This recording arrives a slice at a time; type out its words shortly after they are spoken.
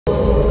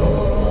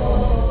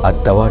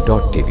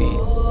Dawah.TV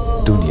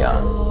দুনিয়া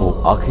ও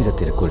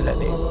আখিরাতের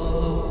কল্যাণে।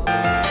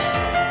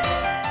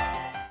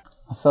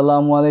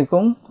 আসসালামু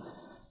আলাইকুম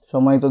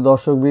সম্মানিত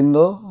দর্শকবৃন্দ,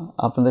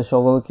 আপনাদের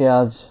সকলকে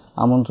আজ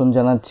আমন্ত্রণ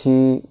জানাচ্ছি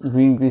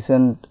গ্রিন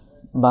ক্রিসেন্ট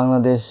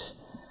বাংলাদেশ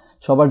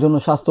সবার জন্য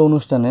স্বাস্থ্য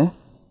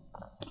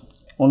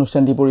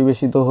অনুষ্ঠানটি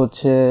পরিবেশিত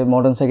হচ্ছে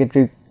মডার্ন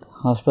সাইকিয়াট্রিক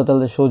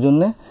হাসপাতালের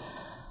সৌজন্যে।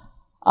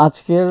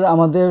 আজকের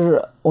আমাদের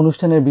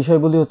অনুষ্ঠানের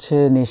বিষয়গুলি হচ্ছে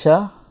নেশা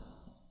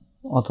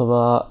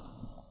অথবা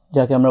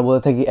যাকে আমরা বলে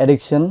থাকি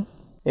অ্যাডিকশন,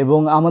 এবং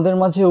আমাদের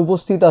মাঝে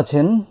উপস্থিত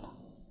আছেন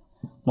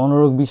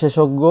মনোরোগ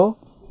বিশেষজ্ঞ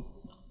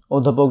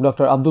অধ্যাপক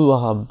ডক্টর আব্দুল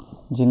ওয়াহাব,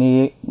 যিনি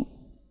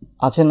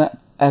আছেন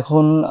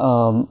এখন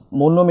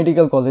মন্য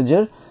মেডিকেল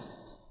কলেজের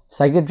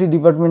সাইকিয়াট্রি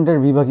ডিপার্টমেন্টের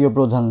বিভাগীয়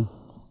প্রধান।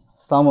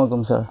 আসসালামু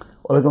আলাইকুম স্যার।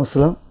 ওয়ালাইকুম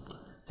আসসালাম।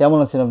 কেমন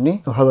আছেন আপনি?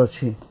 ভালো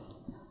আছি,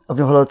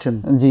 আপনি ভালো আছেন?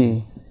 জি,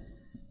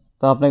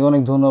 তো আপনাকে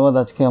অনেক ধন্যবাদ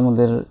আজকে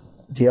আমাদের।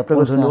 জি,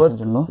 আপনাকে ধন্যবাদ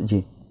জন্য। জি,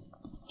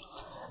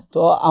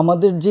 তো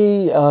আমাদের যেই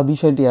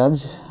বিষয়টি আজ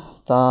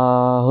তা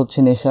হচ্ছে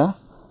নেশা।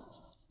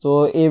 তো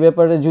এই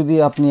ব্যাপারে যদি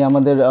আপনি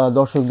আমাদের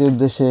দর্শকদের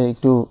উদ্দেশ্যে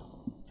একটু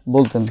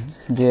বলতেন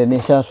যে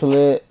নেশা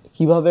আসলে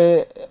কিভাবে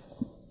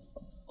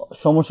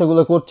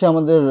সমস্যাগুলো করছে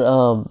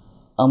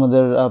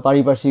আমাদের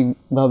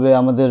পারিপার্শ্বিকভাবে,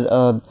 আমাদের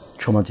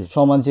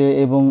সমাজে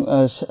এবং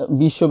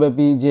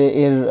বিশ্বব্যাপী যে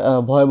এর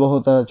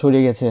ভয়াবহতা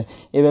ছড়িয়ে গেছে,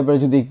 এ ব্যাপারে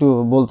যদি একটু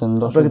বলতেন।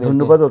 আপনাকে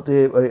ধন্যবাদ।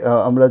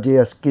 আমরা যে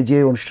আজকে যে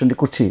অনুষ্ঠানটি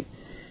করছি,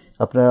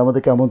 আপনারা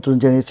আমাদেরকে আমন্ত্রণ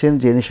জানিয়েছেন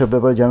যে নেশার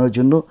ব্যাপারে জানার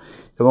জন্য,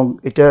 এবং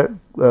এটা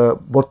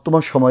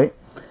বর্তমান সময়ে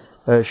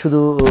শুধু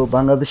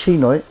বাংলাদেশেই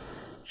নয়,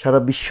 সারা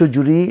বিশ্ব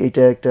জুড়েই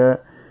এটা একটা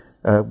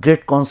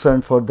great concern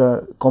for the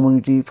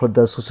community, for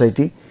the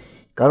society.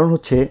 কারণ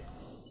হচ্ছে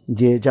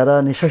যে যারা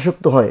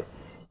নেশাসক্ত হয়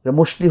এরা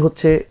মোস্টলি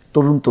হচ্ছে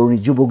তরুণ তরুণী,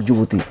 যুবক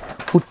যুবতী,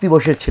 ফুর্তি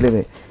বয়সের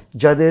ছেলেমেয়ে,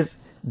 যাদের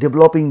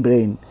ডেভেলপিং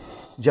ব্রেইন,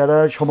 যারা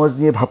সমাজ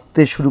নিয়ে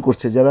ভাবতে শুরু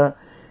করছে, যারা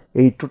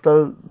এই টোটাল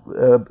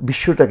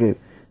বিশ্বটাকে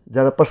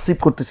যারা পারসিভ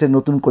করতেছে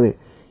নতুন করে,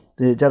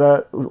 যারা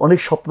অনেক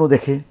স্বপ্ন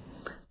দেখে,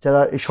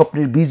 যারা এই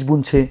স্বপ্নের বীজ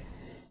বুনছে,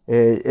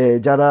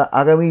 যারা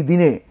আগামী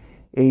দিনে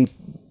এই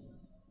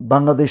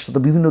বাংলাদেশ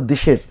তথা বিভিন্ন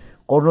দেশের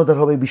কর্ণধার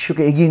হবে,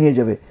 বিশ্বকে এগিয়ে নিয়ে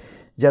যাবে,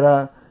 যারা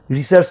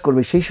রিসার্চ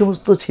করবে, সেই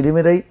সমস্ত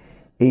ছেলেমেয়েরাই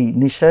এই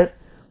নেশার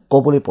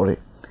কবলে পড়ে,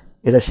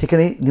 এরা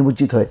সেখানেই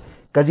নিমজ্জিত হয়।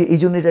 কাজে এই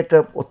জন্য এটা একটা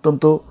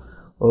অত্যন্ত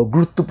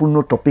গুরুত্বপূর্ণ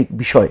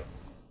বিষয়।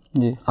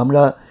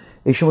 আমরা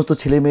এই সমস্ত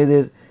ছেলে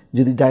মেয়েদের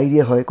যদি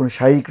ডায়রিয়া হয়, কোনো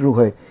শারীরিক রোগ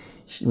হয়,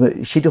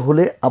 সেটা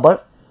হলে আবার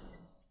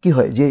কি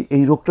হয় যে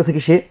এই রোগটা থেকে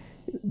সে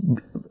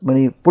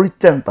মানে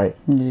পরিত্রাণ পায়,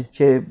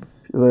 সে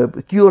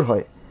কিওর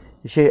হয়,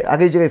 সে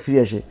আগের জায়গায় ফিরে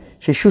আসে,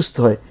 সে সুস্থ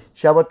হয়,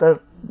 সে আবার তার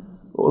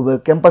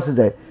ক্যাম্পাসে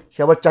যায়, সে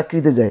আবার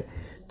চাকরিতে যায়।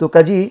 তো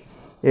কাজেই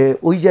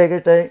ওই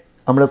জায়গাটায়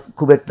আমরা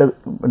খুব একটা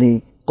মানে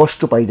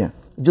কষ্ট পাই না,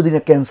 যদি না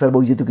ক্যান্সার বা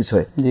ওই যেহেতু কিছু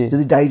হয়,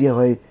 যদি ডায়রিয়া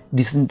হয়,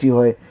 ডিসেন্ট্রি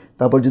হয়,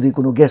 তারপর যদি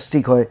কোনো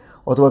গ্যাস্ট্রিক হয়,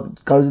 অথবা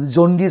কারো যদি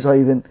জন্ডিস হয়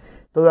ইভেন,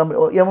 তবে আমরা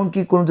এমনকি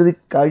কোনো যদি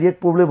কার্ডিয়াক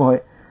প্রবলেম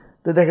হয়,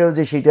 তো দেখা যায়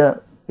যে সেইটা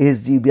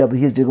এএসডি বা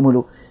ভিএসডি এরকম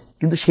হলো,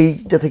 কিন্তু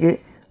সেইটা থেকে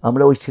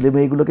আমরা ওই ছেলে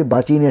মেয়েগুলোকে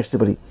বাঁচিয়ে নিয়ে আসতে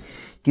পারি।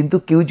 কিন্তু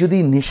কেউ যদি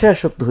নেশা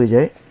আসক্ত হয়ে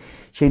যায়,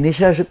 সেই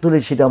নেশা আসক্ত হলে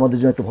সেটা আমাদের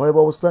জন্য একটা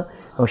ভয়াবহ অবস্থা,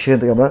 এবং সেখান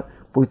থেকে আমরা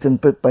পরিত্রাণ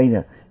পাই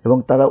না, এবং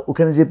তারা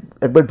ওখানে যে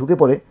একবার ঢুকে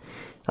পড়ে।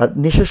 আর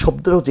নেশা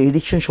শব্দটা হচ্ছে,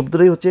 এডিকশন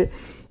শব্দটাই হচ্ছে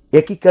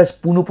একই কাজ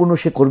পুনঃ পুনঃ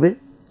সে করবে,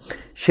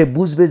 সে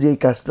বুঝবে যে এই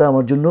কাজটা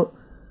আমার জন্য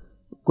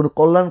কোনো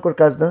কল্যাণকর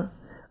কাজ না,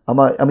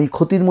 আমি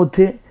ক্ষতির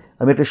মধ্যে,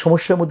 আমি একটা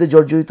সমস্যার মধ্যে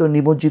জর্জরিত,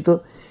 নিমজ্জিত,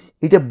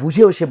 এটা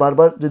বুঝেও সে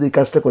বারবার যদি এই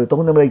কাজটা করে,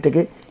 তখন আমরা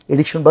এটাকে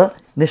এডিকশন বা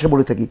নেশা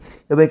বলে থাকি।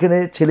 এবং এখানে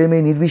ছেলে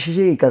মেয়ে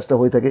নির্বিশেষে এই কাজটা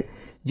হয়ে থাকে,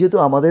 যেহেতু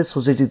আমাদের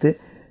সোসাইটিতে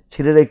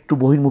ছেলেরা একটু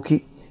বহির্মুখী,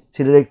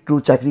 ছেলেরা একটু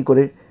চাকরি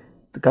করে,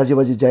 কাজে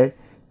বাজে যায়,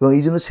 এবং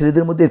এই জন্য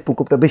ছেলেদের মধ্যে এর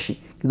প্রকোপটা বেশি।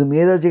 কিন্তু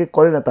মেয়েরা যে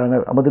করে না তা না,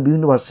 আমাদের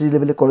বিভিন্ন ভার্সিটি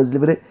লেভেলে, কলেজ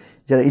লেভেলে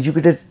যারা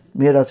এডুকেটেড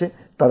মেয়েরা আছে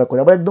তারা করে।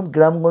 আবার একদম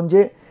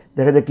গ্রামগঞ্জে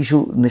দেখা যায় কিছু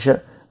নেশা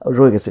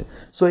রয়ে গেছে।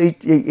 সো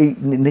এই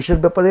নেশার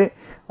ব্যাপারে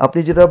আপনি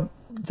যেটা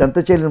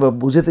জানতে চাইলেন বা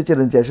বুঝাতে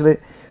চাইলেন যে আসলে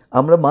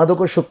আমরা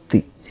মাদকাসক্তি,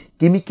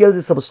 কেমিক্যাল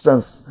যে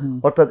সাবস্টান্স,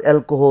 অর্থাৎ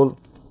অ্যালকোহল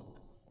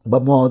বা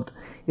মদ,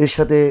 এর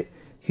সাথে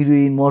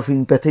হিরোইন, মরফিন,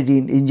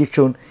 প্যাথেডিন,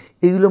 ইঞ্জেকশন,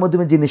 এইগুলোর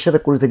মাধ্যমে যে নেশাটা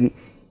করে থাকি,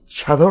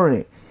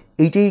 সাধারণে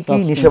এইটাই কি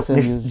নেশা,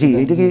 জি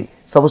এইটাকে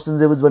সাবস্টেন্স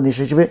বা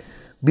নেশা হিসেবে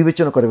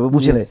বিবেচনা করে বা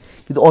বুঝে নেয়।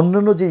 কিন্তু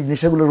অন্যান্য যে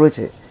নেশাগুলো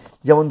রয়েছে,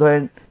 যেমন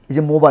ধরেন এই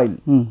যে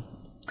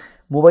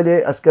মোবাইলে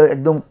আজকাল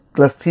একদম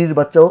ক্লাস 3-র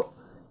বাচ্চাও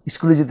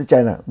স্কুলে যেতে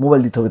চায় না,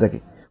 মোবাইল দিতে হবে তাকে,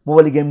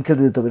 মোবাইলে গেম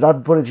খেলতে দিতে হবে, রাত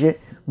ভরে সে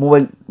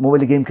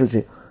মোবাইলে গেম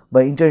খেলছে বা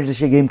ইন্টারনেটে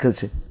সে গেম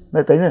খেলছে না,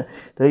 তাই না?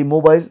 তাই এই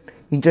mobile,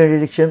 internet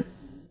addiction,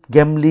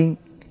 gambling,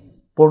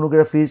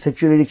 pornography,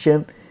 sexual addiction,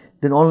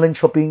 দেন অনলাইন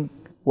শপিং,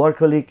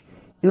 ওয়ার্কহলিক,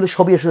 এগুলো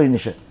সবই আসলে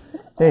নেশা,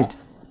 রাইট?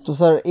 তো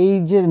স্যার, এই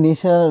যে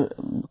নেশা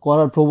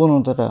করার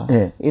প্রবণতাটা,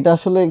 এটা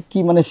আসলে কি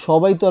মানে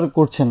সবাই তো আর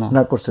করছে না,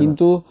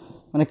 কিন্তু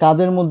মানে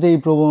কাদের মধ্যে এই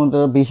প্রবণতা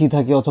বেশি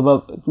থাকে, অথবা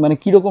মানে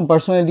কীরকম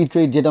পার্সোনালিটি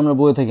ট্রেট, যেটা আমরা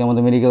বলে থাকি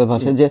আমাদের মেডিকেল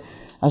ভাষায়, যে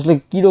আসলে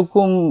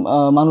কীরকম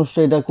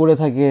মানুষরা এটা করে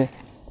থাকে,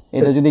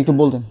 এটা যদি একটু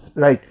বলতেন।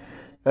 রাইট,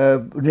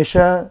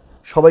 নেশা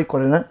সবাই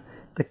করে না,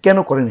 তা কেন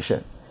করে নেশা?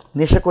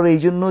 নেশা করে এই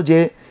জন্য যে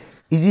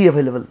ইজি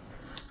অ্যাভেলেবেল।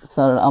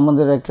 স্যার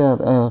আমাদের একটা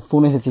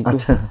ফোন এসেছে একটু।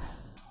 আচ্ছা,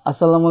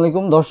 আসসালামু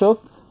আলাইকুম দর্শক,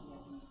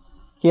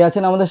 কে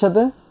আছেন আমাদের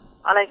সাথে?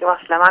 ওয়ালাইকুম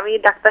আসসালাম। আমি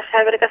ডাক্তার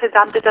সাহেবের কাছে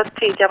জানতে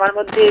চাচ্ছি যে আমার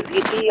মধ্যে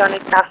ভীতি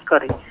অনেক কাজ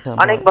করে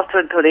অনেক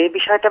বছর ধরে। এই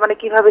বিষয়টা মানে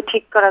কিভাবে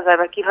ঠিক করা যায়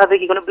বা কিভাবে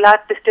কি কোনো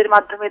ব্লাড টেস্টের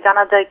মাধ্যমে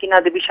জানা যায় কিনা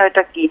যে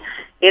বিষয়টা কি,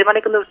 এর মানে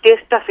কোনো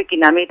টেস্ট আছে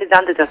কিনা, আমি এটা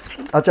জানতে চাচ্ছি।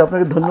 আচ্ছা,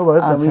 আপনাকে ধন্যবাদ।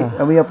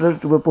 আমি আপনার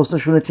প্রশ্ন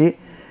শুনেছি,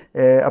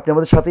 আপনি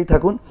আমাদের সাথেই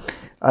থাকুন।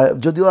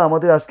 যদিও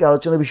আমাদের আজকে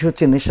আলোচনার বিষয়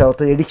হচ্ছে নেশা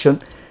অর্থাৎ এডিকশন।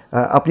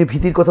 আপনি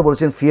ভীতির কথা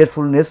বলেছেন,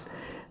 ফিয়ারফুলনেস,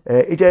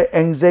 এটা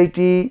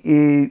অ্যাংজাইটি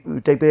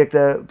টাইপের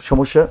একটা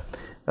সমস্যা।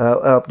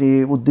 আপনি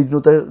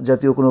উদ্বিগ্নতা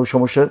জাতীয় কোনো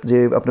সমস্যা, যে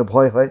আপনার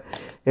ভয় হয়।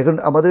 এখন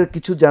আমাদের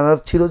কিছু জানার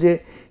ছিল যে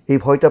এই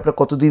ভয়টা আপনার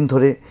কতদিন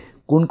ধরে,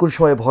 কোন কোন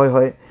সময় ভয়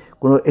হয়,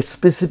 কোনো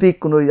স্পেসিফিক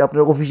কোনো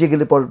আপনার অফিসে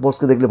গেলে পর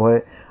বসকে দেখলে ভয়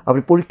হয়,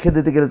 আপনি পরীক্ষা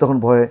দিতে গেলে তখন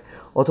ভয় হয়,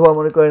 অথবা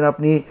মনে করেন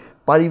আপনি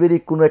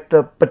পারিবারিক কোনো একটা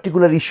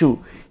পার্টিকুলার ইস্যু,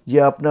 যে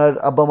আপনার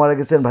আব্বা মারা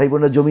গেছেন, ভাই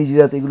বোনরা জমি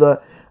জিরাত এগুলো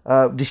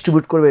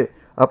ডিস্ট্রিবিউট করবে,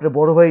 আপনার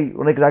বড় ভাই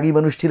অনেক রাগী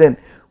মানুষ ছিলেন,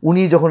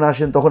 উনি যখন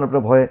আসেন তখন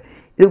আপনার ভয়।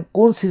 এরকম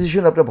কোন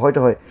সিচুয়েশন আপনার ভয়টা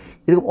হয়,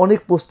 এরকম অনেক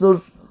প্রশ্নর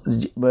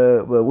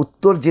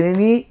উত্তর জেনে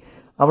নিয়েই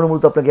আমরা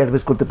মূলত আপনাকে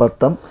অ্যাডভাইস করতে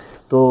পারতাম।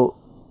 তো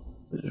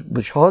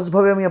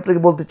সহজভাবে আমি আপনাকে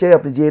বলতে চাই,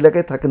 আপনি যে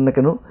এলাকায় থাকেন না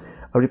কেন,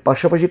 আপনি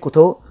পাশাপাশি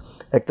কোথাও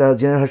একটা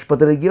জেনারেল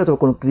হাসপাতালে গিয়ে অথবা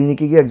কোনো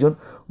ক্লিনিকে গিয়ে একজন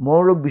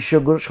মনোরোগ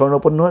বিশেষজ্ঞর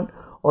শরণাপন্ন হন,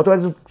 অথবা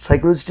একজন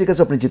সাইকোলজিস্টের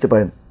কাছে আপনি যেতে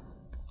পারেন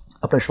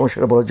আপনার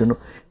সমস্যাটা বলার জন্য।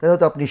 তাহলে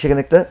হয়তো আপনি সেখানে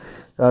একটা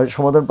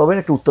সমাধান পাবেন,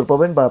 একটা উত্তর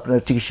পাবেন, বা আপনার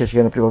চিকিৎসা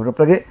সেখানে আপনি পাবেন।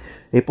 আপনাকে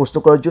এই প্রশ্ন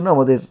করার জন্য,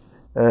 আমাদের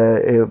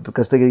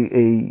কাছ থেকে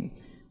এই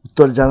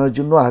উত্তর জানার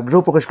জন্য, আগ্রহ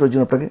প্রকাশ করার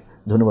জন্য আপনাকে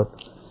ধন্যবাদ।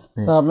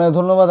 আপনাকে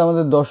ধন্যবাদ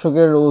আমাদের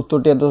দর্শকের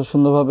উত্তরটি এত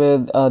সুন্দরভাবে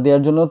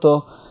দেওয়ার জন্য। তো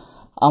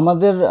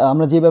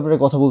আমরা যে ব্যাপারে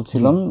কথা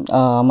বলছিলাম,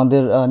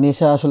 আমাদের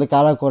নেশা আসলে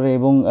কারা করে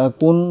এবং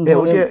কোন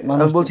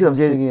আমি বলছিলাম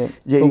যে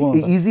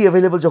ইজি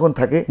অ্যাভেলেবল যখন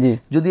থাকে,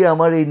 যদি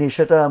আমার এই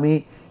নেশাটা আমি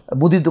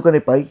মুদির দোকানে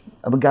পাই,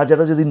 আমি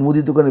গাঁজাটা যদি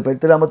মুদির দোকানে পাই,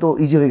 তাহলে আমার তো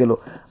ইজি হয়ে গেল।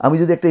 আমি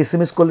যদি একটা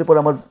SMS করলে পর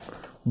আমার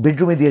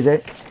বেডরুমে দিয়ে যায়,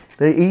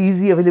 তাহলে এই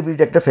ইজি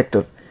অ্যাভেলেবিলিটি একটা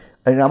ফ্যাক্টর।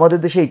 আর আমাদের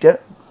দেশে এইটা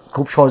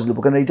খুব সহজলভ্য,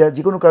 কারণ এইটা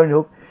যে কোনো কারণে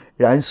হোক,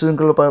 আইন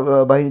শৃঙ্খলা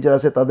বাহিনী যারা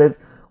আছে তাদের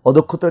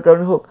অদক্ষতার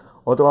কারণে হোক,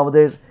 অথবা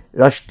আমাদের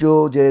রাষ্ট্রীয়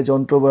যে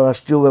যন্ত্র বা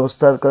রাষ্ট্রীয়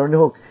ব্যবস্থার কারণে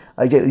হোক,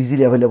 এটা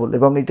ইজিলি অ্যাভেলেবল।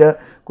 এবং এটা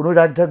কোনো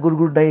রাগঢাক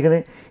গুড়গুড় নাই এখানে।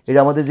 এটা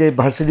আমাদের যে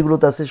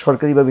ভার্সিটিগুলোতে আছে,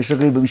 সরকারি বা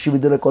বেসরকারি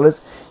বিশ্ববিদ্যালয়, কলেজ,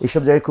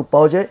 এইসব জায়গায় খুব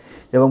পাওয়া যায়।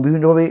 এবং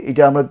বিভিন্নভাবে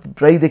এটা আমরা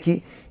প্রায়ই দেখি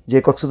যে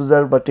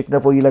কক্সবাজার বা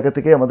টেকনাফ ওই এলাকা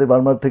থেকে, আমাদের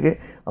বার্মার থেকে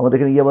আমাদের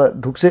এখানে আবার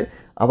ঢুকছে,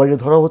 আবার এটা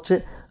ধরা হচ্ছে,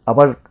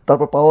 আবার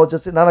তারপর পাওয়া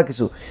যাচ্ছে নানা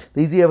কিছু। তো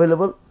ইজি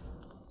অ্যাভেলেবল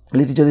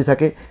লিটি যদি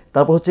থাকে,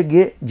 তারপর হচ্ছে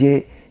গিয়ে যে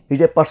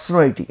এটা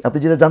পার্সোনালিটি, আপনি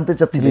যেটা জানতে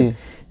চাচ্ছিলেন,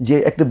 যে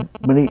একটা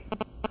মানে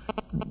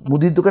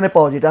মুদির দোকানে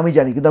পাওয়া যায়, এটা আমি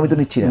জানি, কিন্তু আমি তো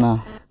নিচ্ছি না,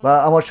 বা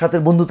আমার সাথে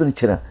বন্ধু তো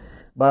নিচ্ছে না,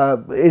 বা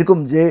এরকম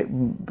যে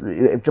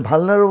একটা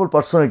ভালনারেবল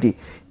পার্সোনালিটি,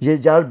 যে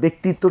যার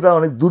ব্যক্তিত্বটা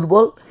অনেক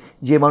দুর্বল,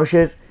 যে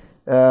মানুষের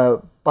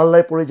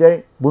পাল্লায় পড়ে যায়,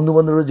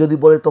 বন্ধুবান্ধবরা যদি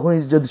বলে তখনই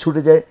যদি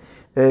ছুটে যায়,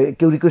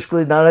 কেউ রিকোয়েস্ট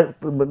করে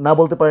না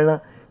বলতে পারে না,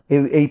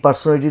 এই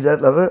পার্সোনালিটিটা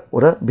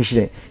ওরা বেশি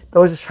নেয়।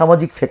 তারপর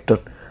সামাজিক ফ্যাক্টর,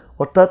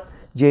 অর্থাৎ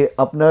যে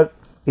আপনার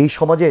এই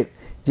সমাজের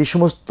যে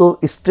সমস্ত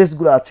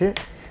স্ট্রেসগুলো আছে,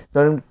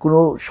 ধরেন কোনো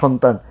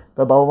সন্তান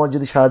তার বাবা মা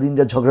যদি সারাদিন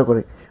যা ঝগড়া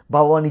করে,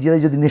 বাবা মা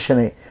নিজেরাই যদি নেশা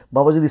নেয়,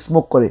 বাবা যদি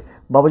স্মোক করে,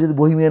 বাবা যদি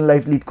বহিমিয়ান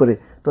লাইফ লিড করে,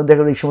 তখন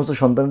দেখা যায় এই সমস্ত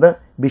সন্তানরা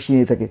বেশি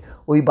নিয়ে থাকে।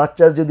 ওই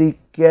বাচ্চার যদি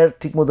কেয়ার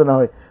ঠিকমতো না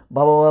হয়,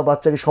 বাবা মা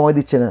বাচ্চাকে সময়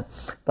দিচ্ছে না,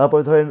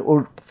 তারপরে ধরেন ওর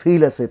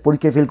ফেল আছে,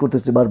 পরীক্ষায় ফেল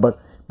করতেছে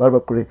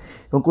বারবার করে,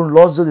 এবং কোনো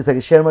লস যদি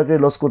থাকে, শেয়ার মার্কেটে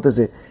লস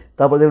করতেছে,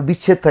 তারপরে ধরেন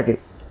বিচ্ছেদ থাকে,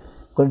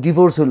 কোনো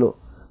ডিভোর্স হলো,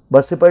 বা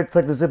সেপারেট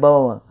থাকতেছে বাবা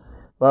মা,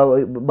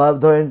 বা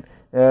ধরেন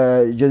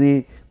যদি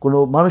কোনো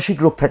মানসিক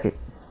রোগ থাকে,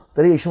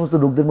 তাহলে এই সমস্ত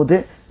রোগদের মধ্যে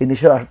এই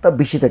নেশার হারটা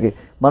বেশি থাকে।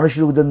 মানসিক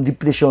রোগ, যেমন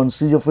ডিপ্রেশন,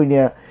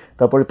 সিজোফ্রেনিয়া,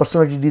 তারপরে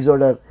পার্সোনালিটি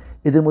ডিসঅর্ডার,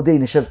 এদের মধ্যে এই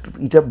নেশার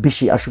এটা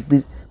বেশি,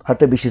 আসক্তির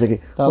হারটা বেশি থাকে।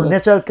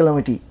 ন্যাচারাল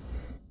ক্যালামিটি,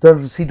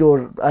 ধরুন সিডোর,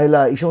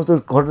 আয়লা, এই সমস্ত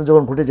ঘটনা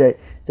যখন ঘটে যায়,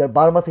 যার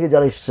বার্মা থেকে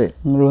যারা এসছে,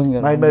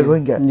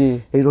 রোহিঙ্গা,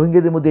 এই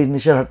রোহিঙ্গাদের মধ্যে এই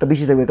নেশার হারটা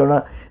বেশি থাকবে, কারণ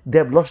they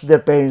have lost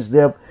their parents, they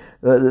have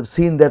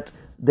seen that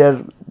there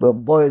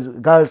boys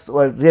girls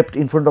war raped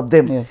in front of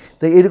them.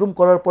 তো এরকম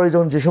করার পরে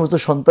যখন যে সমস্ত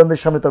সন্তানদের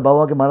সামনে তার বাবা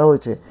মাকে মারা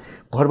হয়েছে,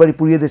 ঘরবাড়ি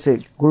পুড়িয়ে দিয়েছে,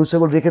 গরু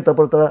ছাগল রেখে,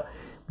 তারপর তারা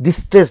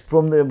ডিস্ট্রেসড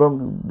ফ্রম এবং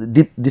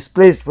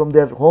ডিসপ্লেসড ফ্রম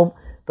দেয়ার হোম,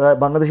 তারা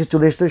বাংলাদেশে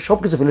চলে এসেছে সব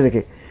কিছু ফেলে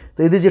রেখে। তো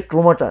এদের যে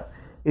ট্রমাটা,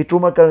 এই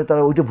ট্রমার কারণে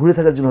তারা ওইটা ভুলে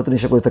থাকার জন্য হয়তো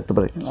নেশা করে থাকতে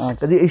পারে।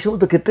 কাজে এই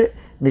সমস্ত ক্ষেত্রে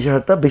নেশার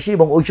হারটা বেশি,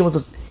 এবং ওই সমস্ত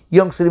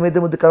ইয়ং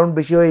ছেলেমেয়েদের মধ্যে কারণ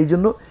বেশি হয় এই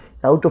জন্য,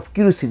 আউট অফ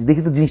কিউরিওসিটি,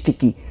 দেখি তো জিনিসটা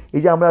কী।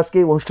 এই যে আমরা আজকে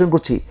অনুষ্ঠান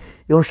করছি,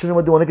 এই অনুষ্ঠানের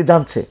মধ্যে অনেকে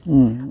জানছে,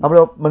 আমরা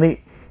মানে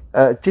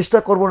চেষ্টা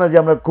করবো না যে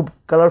আমরা খুব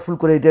কালারফুল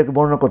করে এটাকে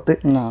বর্ণনা করতে,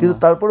 কিন্তু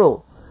তারপরেও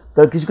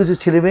তার কিছু কিছু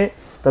ছেলে মেয়ে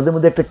তাদের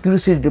মধ্যে একটা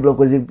কিউরিওসিটি ডেভেলপ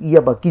করে, যে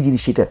বা কী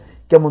জিনিস সেটা,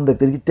 কেমন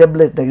দেখতে, কি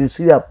ট্যাবলেট নাকি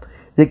সিরাপ,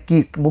 কি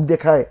মুখ দিয়ে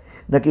খায়,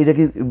 নাকি এটা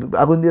কি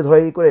আগুন দিয়ে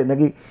ধরাই করে,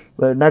 নাকি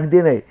নাক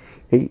দিয়ে নেয়।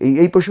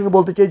 এই প্রসঙ্গে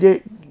বলতে চাই যে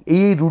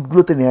এই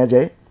রুটগুলোতে নেওয়া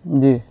যায়।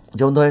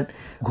 যেমন ধরেন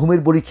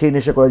ঘুমের বড়ি খেয়ে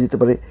নেশা করা যেতে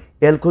পারে,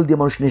 অ্যালকোহল দিয়ে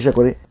মানুষ নেশা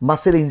করে,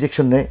 মাসের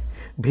ইঞ্জেকশন নেয়,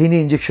 ভেইনে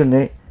ইঞ্জেকশন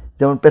নেয়,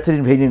 যেমন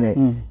প্যাথেরিন ভেইনে নেয়,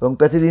 এবং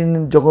প্যাথেরিন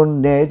যখন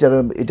নেয় যারা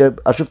এটা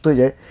আসক্ত হয়ে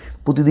যায়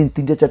প্রতিদিন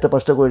 3টা 4টা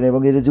 5টা করে নেয়,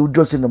 এবং এর যে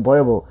উজ্জ্বল সিনড্রোম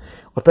ভয়াবহ,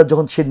 অর্থাৎ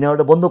যখন সে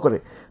নেওয়াটা বন্ধ করে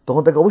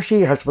তখন তাকে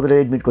অবশ্যই হাসপাতালে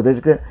অ্যাডমিট করে,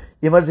 এটাকে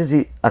এমার্জেন্সি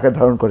আকার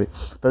ধারণ করে,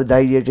 তাদের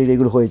ডায়রিয়া টাইরিয়া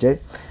এগুলো হয়ে যায়,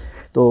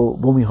 তো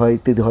বমি হয়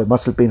ইত্যাদি হয়,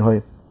 মাসেল পেইন হয়,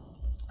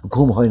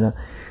 ঘুম হয় না।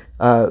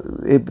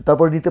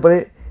 তারপরে নিতে পারে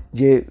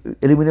যে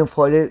অ্যালুমিনিয়াম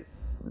ফয়েলে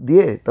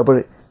দিয়ে তারপরে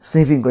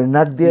স্নিফিং করে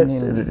নাক দিয়ে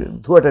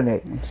ধোঁয়াটা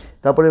নেয়,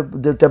 তারপরে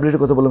যে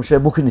ট্যাবলেটের কথা বললাম সেটা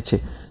মুখে নিচ্ছে।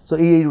 তো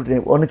এই রুটিনে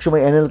অনেক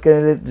সময় অ্যানাল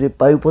ক্যানেলের যে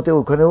পায়ুপথে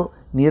ওখানেও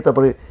নিয়ে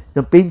তারপরে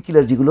পেইন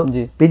কিলার, যেগুলো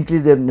পেইন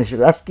কিলার দিয়ে নেশা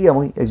করে। আজকেই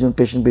আমি একজন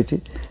পেশেন্ট পেয়েছি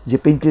যে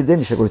পেইন কিলার দিয়ে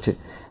নেশা করেছে।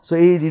 সো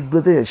এই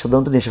রিটগুলোতে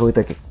সাধারণত নেশা হয়ে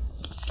থাকে।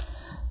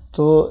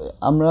 তো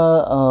আমরা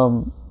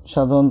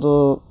সাধারণত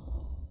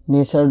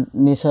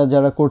নেশা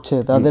যারা করছে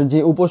তাদের যে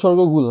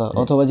উপসর্গগুলো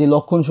অথবা যে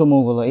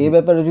লক্ষণসমূহগুলো এই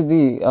ব্যাপারে যদি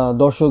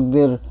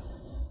দর্শকদের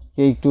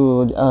একটু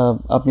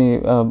আপনি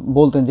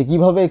বলতেন যে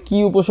কিভাবে কি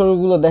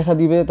উপসর্গগুলো দেখা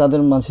দিবে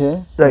তাদের মাঝে।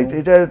 রাইট,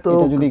 এটা তো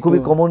খুবই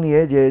কমন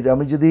ইয়ে যে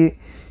আমি যদি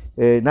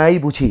নাই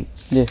বুঝি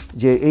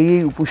যে এই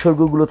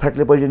উপসর্গগুলো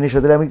থাকলে পরে যে নেশা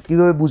দিলে আমি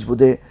কীভাবে বুঝবো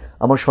যে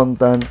আমার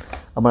সন্তান,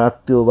 আমার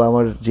আত্মীয় বা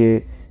আমার যে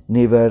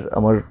নেইবার,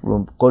 আমার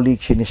কলিগ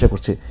সে নেশা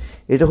করছে।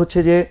 এটা হচ্ছে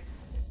যে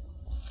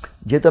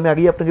যেহেতু আমি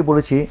আগেই আপনাকে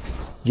বলেছি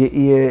যে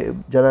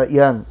যারা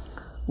ইয়াং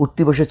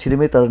উঠতি বয়সের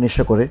ছেলেমেয়ে তারা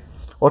নেশা করে,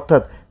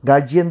 অর্থাৎ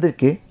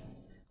গার্জিয়ানদেরকে,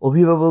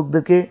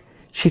 অভিভাবকদেরকে,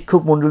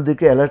 শিক্ষক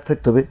মণ্ডলীদেরকে অ্যালার্ট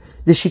থাকতে হবে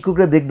যে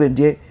শিক্ষকরা দেখবেন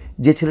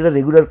যে ছেলেটা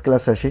রেগুলার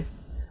ক্লাসে আসে,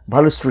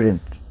 ভালো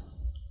স্টুডেন্ট,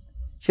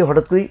 সে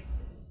হঠাৎ করেই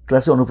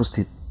ক্লাসে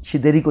অনুপস্থিত, সে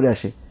দেরি করে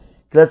আসে,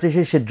 ক্লাসে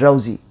এসে সে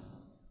ড্রাউজি,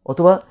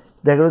 অথবা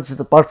দেখা গেল সে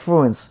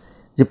পারফরমেন্স,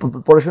 যে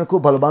পড়াশোনা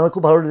খুব ভালো, বাংলা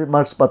খুব ভালো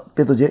মার্কস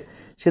পেত, যে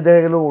সে দেখা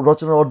গেল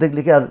রচনার অর্ধেক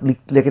লিখে আর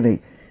লেখে নেই,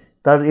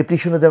 তার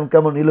অ্যাপ্লিকেশনে যেমন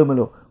কেমন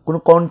এলোমেলো, কোনো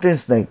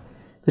কন্টেন্টস নাই।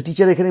 তো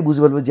টিচার এখানেই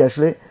বুঝতে পারবে যে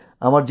আসলে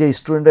আমার যে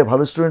স্টুডেন্টটা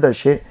ভালো স্টুডেন্ট আছে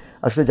সে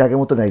আসলে জায়গা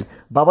মতো নাই।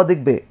 বাবা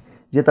দেখবে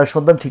যে তার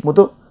সন্তান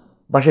ঠিকমতো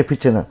বাসায়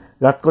ফিরছে না,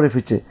 রাত করে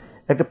ফিরছে,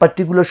 একটা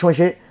পার্টিকুলার সময়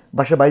সে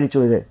বাসার বাইরে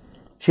চলে যায়,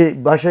 সে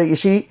বাসায়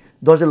এসেই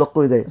দরজা লক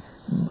করে দেয়।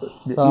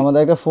 আমাদের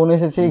একটা ফোন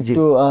এসেছে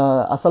একটু।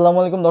 আসসালামু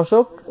আলাইকুম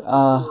দর্শক,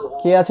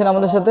 কে আছেন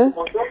আমাদের সাথে?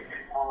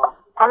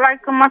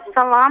 ওয়ালাইকুম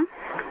আসসালাম।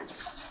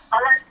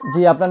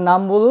 জি, আপনার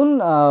নাম বলুন,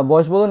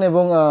 বয়স বলুন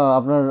এবং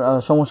আপনার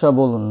সমস্যা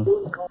বলুন।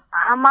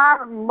 আমার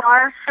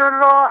বয়স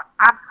হলো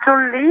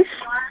 48।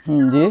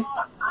 জি,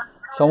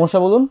 সমস্যা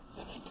বলুন।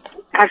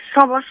 আর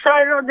সমস্যা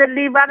হলো যে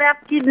লিভারে আর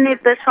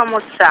কিডনিতে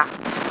সমস্যা।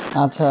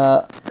 আচ্ছা,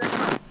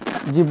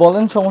 জি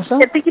বলেন সমস্যা।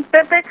 এতে কি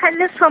পেঁপে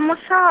খাইলে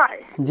সমস্যা হয়?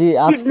 জি,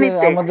 আজকে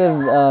আমাদের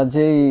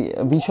যেই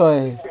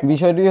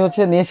বিষয়টি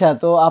হচ্ছে নেশা।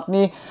 তো আপনি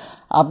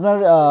আপনার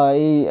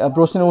এই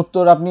প্রশ্নের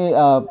উত্তর আপনি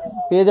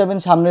পেয়ে যাবেন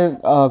সামনের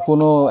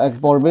কোনো এক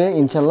পর্বে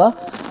ইনশাল্লাহ।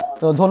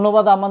 তো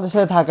ধন্যবাদ আমাদের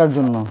সাথে থাকার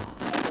জন্য।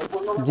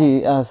 জি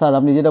স্যার,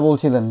 আপনি যেটা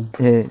বলছিলেন।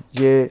 হ্যাঁ,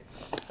 যে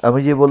আমি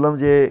যে বললাম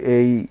যে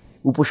এই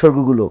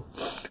উপসর্গগুলো,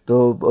 তো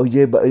ওই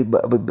যে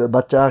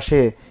বাচ্চা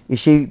আসে,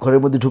 এসেই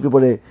ঘরের মধ্যে ঢুকে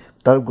পড়ে,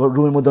 তার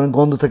রুমের মধ্যে অনেক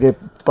গন্ধ থাকে,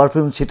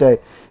 পারফিউম ছিটায়,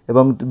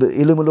 এবং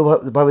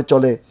এলোমেলোভাবে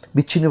চলে,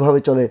 বিচ্ছিন্নভাবে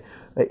চলে,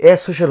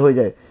 অ্যাসোশিয়াল হয়ে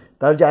যায়।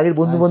 তার যে আগের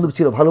বন্ধুবান্ধব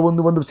ছিল, ভালো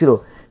বন্ধুবান্ধব ছিল,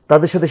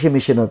 তাদের সাথে সে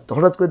মিশে না।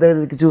 হঠাৎ করে দেখা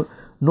যায় কিছু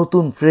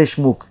নতুন ফ্রেশ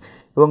মুখ,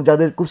 এবং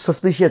যাদের খুব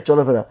সাসপিশিয়াস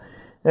চলাফেরা,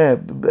 হ্যাঁ,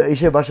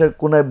 এসে বাসার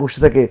কোনায় বসে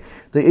থাকে।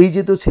 তো এই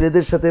যেহেতু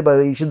ছেলেদের সাথে বা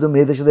এই শুধু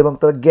মেয়েদের সাথে, এবং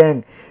তারা গ্যাং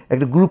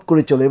একটা গ্রুপ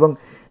করে চলে, এবং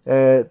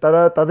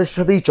তারা তাদের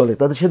সাথেই চলে,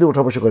 তাদের সাথে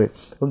ওঠা বসা করে,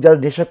 এবং যারা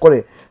নেশা করে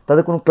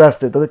তাদের কোনো ক্লাস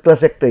নেই, তাদের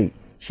ক্লাস একটাই,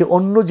 সে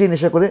অন্য যে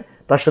নেশা করে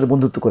তার সাথে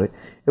বন্ধুত্ব করে,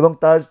 এবং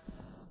তার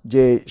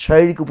যে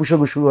শারীরিক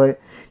উপসর্গ শুরু হয়,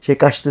 সে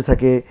কাশতে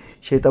থাকে,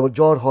 সে তারপর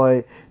জ্বর হয়,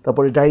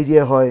 তারপরে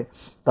ডায়রিয়া হয়,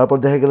 তারপর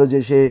দেখা গেল যে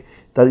সে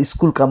তার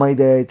স্কুল কামাই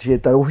দেয়, সে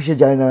তার অফিসে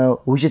যায় না,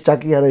 অফিসে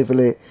চাকরি হারাই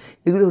ফেলে।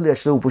 এগুলো হলে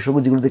আসলে উপসর্গ,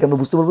 যেগুলো দেখে আমরা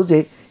বুঝতে পারবো যে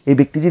এই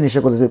ব্যক্তিটি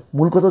নেশা করেছে।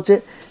 মূল কথা হচ্ছে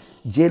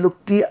যে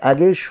লোকটি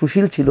আগে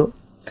সুশীল ছিল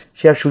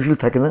সে আর সুশীল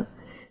থাকে না,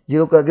 যে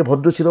লোক আগে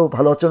ভদ্র ছিল,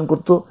 ভালো আচরণ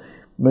করতো,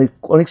 মানে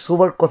অনেক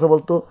সোবার কথা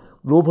বলতো,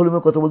 লো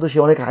ভলিউমে কথা বলতো, সে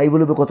অনেক হাই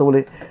ভলিউমে কথা বলে,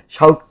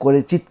 শাউট করে,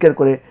 চিৎকার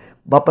করে,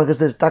 বাপার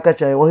কাছে টাকা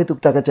চায়, অহেতুক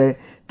টাকা চায়,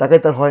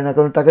 টাকায় তার হয় না,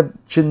 কারণ টাকা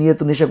সে নিয়ে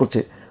তো নেশা করছে,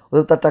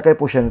 অথবা তার টাকায়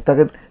পোষায় না,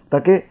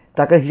 তাকে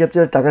টাকার হিসাব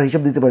চাইলে টাকার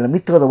হিসাব দিতে পারে না,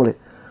 মিথ্যে কথা বলে,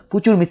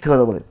 প্রচুর মিথ্যে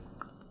কথা বলে,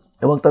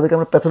 এবং তাদেরকে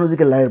আমরা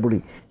প্যাথোলজিক্যাল লায়ার বলি,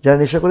 যারা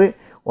নেশা করে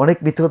অনেক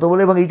মিথ্যে কথা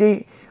বলে। এবং এইটাই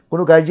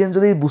কোনো গার্জিয়ান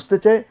যদি বুঝতে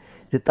চায়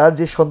যে তার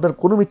যে সন্তান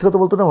কোনো মিথ্যে কথা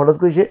বলতো না, হঠাৎ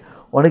করে সে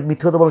অনেক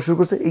মিথ্যে কথা বলা শুরু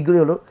করছে, এইগুলি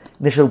হলো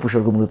নেশার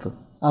উপসর্গ মূলত।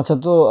 আচ্ছা,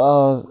 তো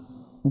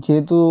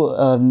যেহেতু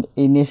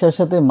এই নেশার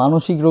সাথে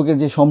মানসিক রোগের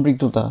যে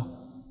সম্পৃক্ততা,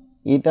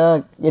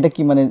 এটা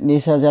কি মানে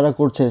নেশা যারা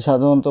করছে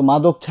সাধারণত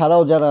মাদক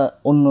ছাড়াও যারা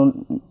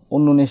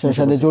অন্য নেশার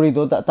সাথে জড়িত,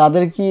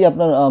 তাদের কি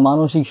আপনার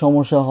মানসিক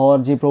সমস্যা হওয়ার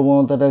যে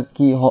প্রবণতাটা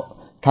কি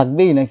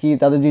থাকবেই, নাকি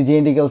তাদের যদি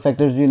জেনেটিক্যাল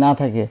ফ্যাক্টর যদি না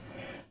থাকে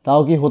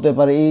তাও কি হতে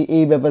পারে?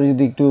 এই ব্যাপারে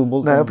যদি একটু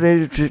বলতেন। না, আপনি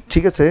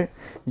ঠিক আছে,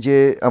 যে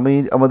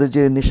আমাদের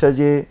যে নেশা,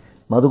 যে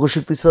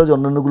মাদকাসক্তি ছাড়াও যে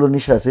অন্যান্যগুলো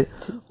নেশা আছে,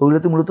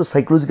 ওগুলোতে মূলত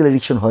সাইকোলজিক্যাল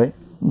এডিকশন হয়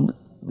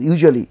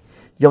ইউজুয়ালি,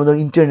 যেমন ধরুন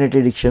ইন্টারনেট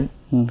এডিকশন,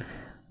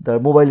 তার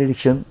মোবাইল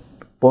এডিকশন,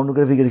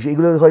 পর্নোগ্রাফিক এডিকশন,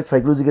 এগুলো হয়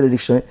সাইকোলজিক্যাল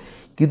এডিকশন হয়।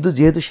 কিন্তু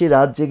যেহেতু সে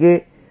রাত জেগে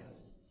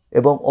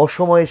এবং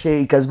অসময়ে সে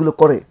এই কাজগুলো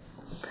করে,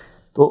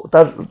 তো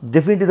তার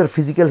ডেফিনেটলি তার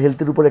ফিজিক্যাল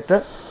হেলথের উপর একটা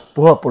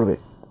প্রভাব পড়বে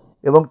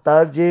এবং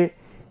তার যে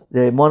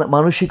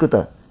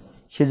মানসিকতা,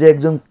 সে যে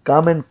একজন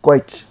কাম অ্যান্ড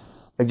কোয়াইট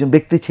একজন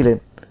ব্যক্তি ছিলেন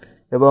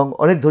এবং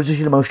অনেক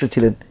ধৈর্যশীল মানুষটা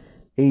ছিলেন,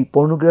 এই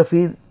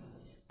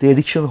পর্নোগ্রাফিতে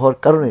এডিকশন হওয়ার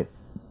কারণে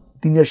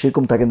তিনি আর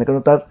সেরকম থাকেন না।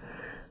 কারণ তার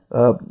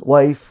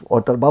ওয়াইফ ও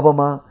তার বাবা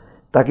মা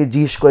তাকে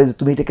জিজ্ঞেস করে যে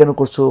তুমি এটা কেন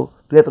করছো,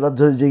 তুই এত রাত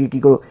ধরে জেগে কী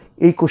করো,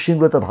 এই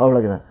কোশ্চেনগুলো তার ভালো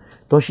লাগে না,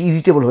 তখন সে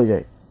ইরিটেবল হয়ে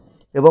যায়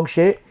এবং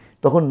সে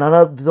তখন নানা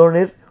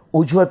ধরনের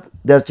অজুহাত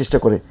দেওয়ার চেষ্টা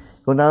করে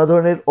এবং নানা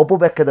ধরনের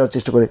অপব্যাখ্যা দেওয়ার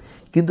চেষ্টা করে,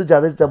 কিন্তু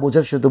যাদের যা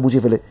বোঝার সে তো বুঝে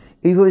ফেলে।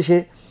 এইভাবে সে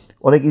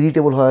অনেক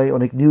ইরিটেবল হয়,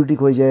 অনেক নিউরোটিক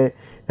হয়ে যায়,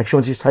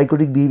 একসময় সে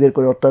সাইকোটিক বিহেভিয়ার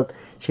করে, অর্থাৎ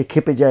সে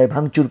খেপে যায়,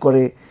 ভাঙচুর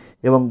করে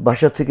এবং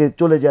বাসা থেকে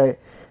চলে যায়।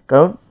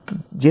 কারণ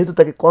যেহেতু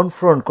তাকে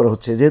কনফ্রন্ট করা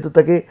হচ্ছে, যেহেতু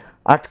তাকে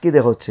আটকে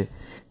দেওয়া হচ্ছে,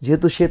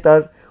 যেহেতু সে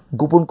তার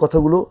গোপন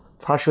কথাগুলো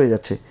ফাঁস হয়ে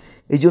যাচ্ছে,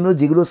 এই জন্য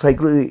যেগুলো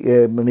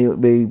মানে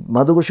এই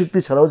মাদকাসক্তি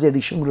ছাড়াও যে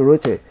অ্যাডিকশনগুলো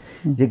রয়েছে,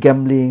 যে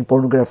গ্যাম্বলিং,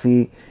 পর্নোগ্রাফি,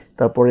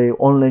 তারপরে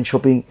অনলাইন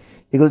শপিং,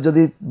 এগুলো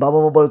যদি বাবা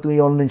মা বলে তুমি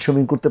অনলাইন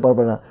শপিং করতে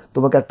পারবে না,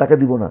 তোমাকে আর টাকা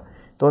দিব না,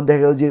 তখন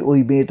দেখা গেল যে ওই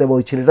মেয়েটা বা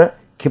ওই ছেলেটা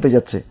খেপে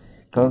যাচ্ছে,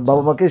 কারণ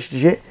বাবা মাকে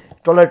সে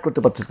টলারেট করতে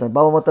পারছে না,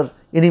 বাবা মা তার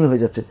এনিমি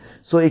হয়ে যাচ্ছে।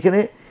 সো এখানে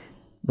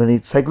মানে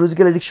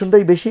সাইকোলজিক্যাল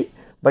অ্যাডিকশনটাই বেশি,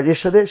 বাট এর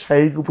সাথে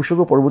শারীরিক উপসর্গ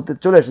পরবর্তীতে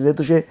চলে আসে,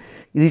 যেহেতু সে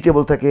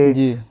ইরিটেবল থাকে,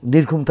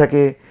 নির্ঘুম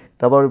থাকে,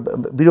 তারপর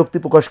বিরক্তি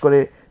প্রকাশ করে,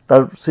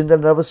 তার সেন্ট্রাল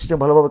নার্ভাস সিস্টেম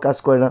ভালোভাবে কাজ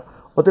করে না,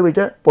 অতএব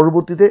এটা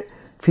পরবর্তীতে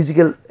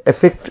ফিজিক্যাল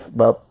এফেক্ট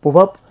বা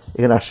প্রভাব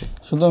এখানে আসে।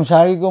 সুতরাং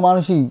শারীরিক ও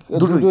মানসিক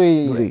দুটোই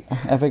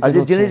এফেক্ট। আর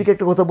যে জেনেটিক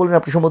একটা কথা বলেন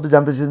আপনি সম্বন্ধে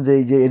জানতেছেন যে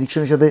এই যে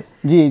এডিকশনের সাথে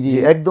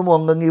একদম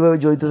অঙ্গাঙ্গিভাবে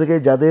জড়িত থাকে,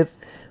 যাদের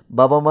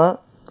বাবা মা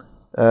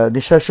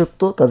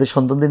নেশাসক্ত তাদের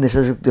সন্তানদের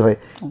নেশাসক্তি হয়,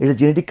 এটা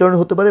জেনেটিক কারণে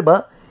হতে পারে বা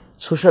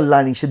সোশ্যাল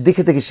লার্নিং, সে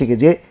দেখে দেখে শিখে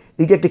যে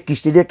এইটা একটা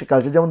এটা একটা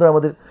কালচার। যেমন ধর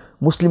আমাদের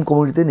মুসলিম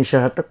কমিউনিটিতে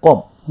নেশার হারটা কম,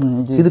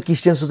 কিন্তু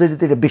খ্রিস্টান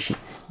সোসাইটিতে এটা বেশি,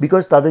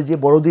 বিকজ তাদের যে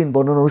বড়দিন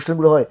বর্ণনা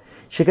অনুষ্ঠানগুলো হয়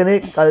সেখানে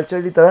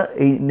কালচারালি তারা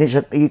এই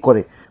নেশা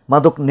করে,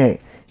 মাদক নেয়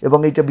এবং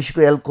এইটা বিশেষ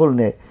করে অ্যালকোহল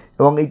নেয়,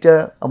 এবং এইটা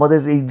আমাদের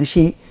এই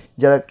দেশেই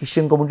যারা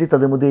খ্রিস্টান কমিউনিটি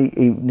তাদের মধ্যে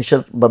এই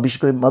নেশার বা বিশেষ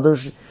করে মাদক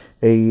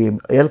এই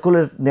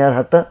অ্যালকোহলের নেওয়ার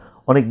হারটা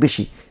অনেক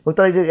বেশি, এবং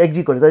তারা এটা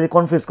এগ্রি করে, তারা এটা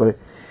কনফেস করে।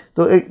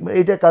 তো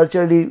এইটা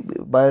কালচারালি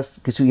বায়াস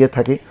কিছু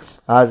থাকে।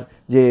 আর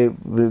যে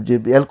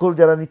অ্যালকোহল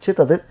যারা নিচ্ছে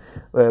তাদের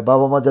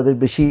বাবা মা যাদের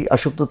বেশি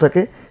আসক্ত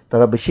থাকে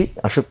তারা বেশি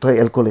আসক্ত হয়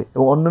অ্যালকোহলে,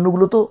 এবং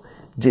অন্যান্যগুলো তো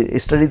যে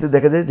স্টাডিতে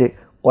দেখা যায় যে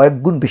কয়েক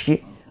গুণ বেশি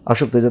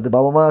আসক্ত হয়, যাদের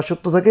বাবা মা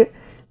আসক্ত থাকে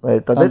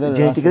তাদের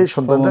জেনেটিক্যালি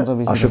সন্তানরা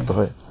আসক্ত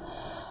হয়।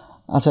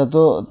 আচ্ছা,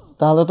 তো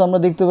তাহলে তো আমরা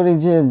দেখতে পারি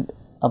যে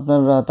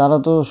তারা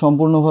তো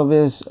সম্পূর্ণভাবে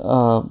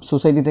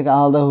সোসাইটি থেকে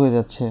আলাদা হয়ে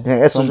যাচ্ছে,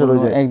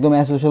 একদম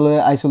অ্যাসোশিয়াল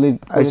হয়ে আইসোলেট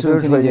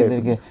হয়ে যায়,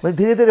 মানে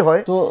ধীরে ধীরে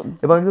হয়। তো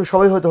এবং একদম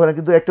সবাই হয়তো হয় না,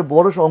 কিন্তু একটা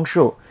বড় অংশ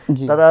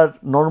তারা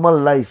নর্মাল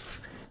লাইফ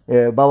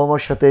বাবা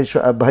মার সাথে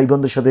ভাই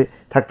বোনদের সাথে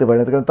থাকতে পারে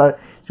না, কারণ তার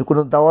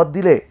কোনো দাওয়াত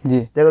দিলে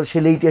দেখা গেল সে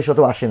লেইটে শত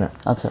আসে না।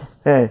 আচ্ছা,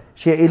 হ্যাঁ,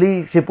 সে এলেই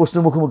সে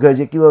প্রশ্নের মুখোমুখি হয়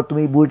যে কীভাবে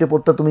তুমি বইটা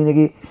পড়তা, তুমি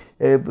নাকি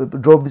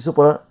ড্রপ দিছো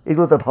পড়া,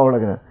 এগুলো তার ভালো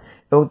লাগে না,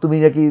 এবং তুমি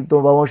নাকি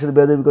তোমার বাবা মার সাথে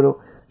বেয়াদবি করো,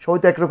 সবাই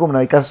তো একরকম না,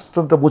 এই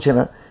কাস্টমটা বোঝে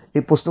না,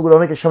 এই প্রশ্নগুলো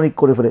অনেকের সামনে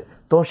করে ফেলে,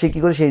 তখন সে কী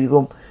করে সেই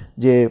রকম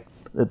যে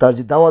তার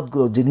যে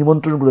দাওয়াতগুলো, যে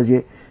নিমন্ত্রণগুলো, যে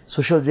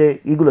সোশ্যাল যে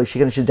এগুলো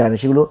সেখানে সে যায় না,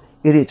 সেগুলো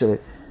এড়িয়ে চলে।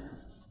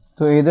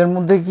 তো এদের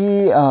মধ্যে কি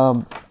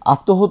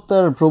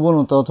আত্মহত্যার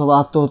প্রবণতা অথবা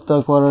আত্মহত্যা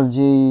করার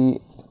যেই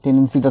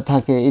টেন্ডেন্সিটা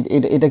থাকে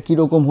এটা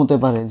কীরকম হতে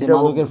পারে? যে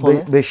মাদকের ফলে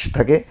বেশ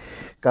থাকে,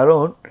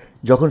 কারণ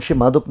যখন সে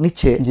মাদক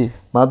নিচ্ছে,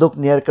 মাদক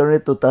নেওয়ার কারণে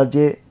তো তার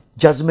যে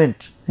জাজমেন্ট,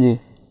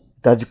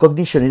 তার যে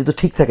কগনিশন, এটা তো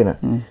ঠিক থাকে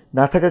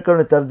না থাকার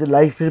কারণে তার যে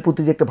লাইফের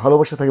প্রতি যে একটা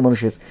ভালোবাসা থাকে,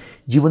 মানুষের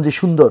জীবন যে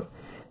সুন্দর,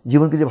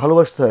 জীবনকে যে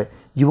ভালোবাসতে হয়,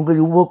 জীবনকে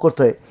যে উপভোগ করতে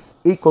হয়,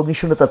 এই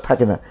কগনিশনটা তার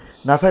থাকে না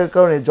থাকার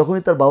কারণে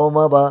যখনই তার বাবা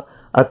মা বা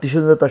আত্মীয়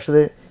স্বজনরা তার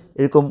সাথে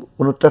এরকম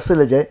কোনো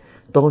ট্রাসেলে যায়,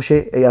 তখন সে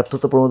এই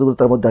আত্মহত্যা প্রবণতাগুলো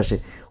তার মধ্যে আসে।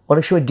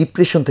 অনেক সময়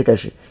ডিপ্রেশন থেকে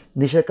আসে,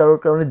 নেশার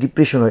কারণে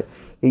ডিপ্রেশন হয়,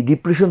 এই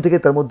ডিপ্রেশন থেকে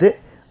তার মধ্যে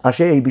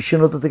আসে, এই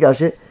বিষণ্ণতা থেকে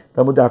আসে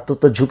তার মধ্যে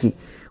আত্মহত্যার ঝুঁকি।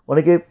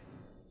 অনেকে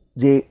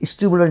যে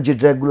স্টিমুলেন্ট যে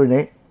ড্রাগগুলো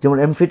নেয়, যেমন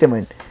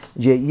অ্যামফেটামাইন,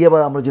 যে বা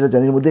আমরা যেটা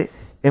জানি এর মধ্যে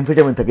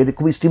অ্যামফেটামাইন থাকে, এটা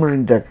খুবই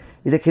স্টিমুলেটিং ড্রাগ,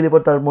 এটা খেলে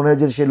পর তার মনে হয়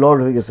যে সে লর্ড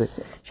হয়ে গেছে,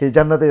 সে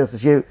জান্নাতে গেছে,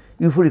 সে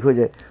ইউফোরিক হয়ে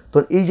যায়। তো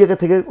এই জায়গা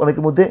থেকে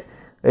অনেকের মধ্যে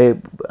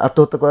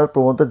আত্মহত্যা করার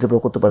প্রবণতা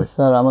ডেভেলপ করতে পারে।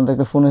 স্যার, আমাদের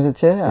একটা ফোন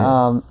এসেছে।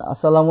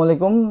 আসসালামু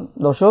আলাইকুম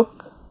দর্শক,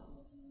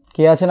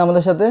 কে আছেন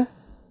আমাদের সাথে?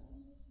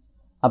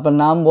 আপনার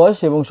নাম, বয়স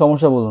এবং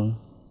সমস্যা বলুন।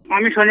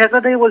 আমি সোনিয়াকা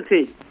থেকে বলছি।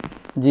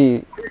 জি,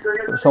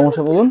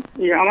 সমস্যা বলুন।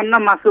 আমার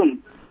নাম মাসুম।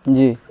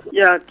 জি।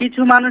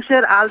 কিছু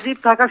মানুষের আলজিভ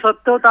থাকা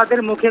সত্ত্বেও তাদের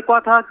মুখে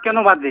কথা কেন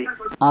বাজে?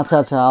 আচ্ছা,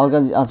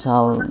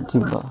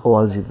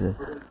 আলজিভ।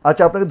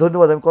 আচ্ছা, আপনাকে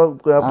ধন্যবাদ। আমি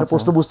আপনার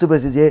প্রশ্ন বুঝতে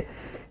পেরেছি যে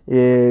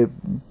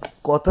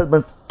কথা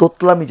মানে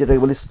তোতলামি, যেটাকে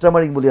বলি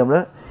স্টামারিং বলি আমরা,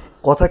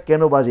 কথা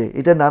কেন বাজে,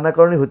 এটা নানা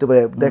কারণে হতে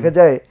পারে। দেখা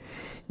যায়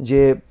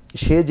যে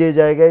সে যে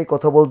জায়গায়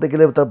কথা বলতে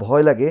গেলে তার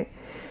ভয় লাগে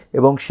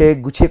এবং সে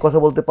গুছিয়ে কথা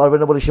বলতে পারবে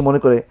না বলে সে মনে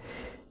করে।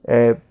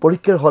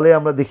 পরীক্ষার হলে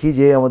আমরা দেখি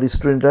যে আমাদের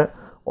স্টুডেন্টরা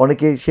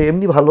অনেকে, সে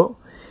এমনি ভালো,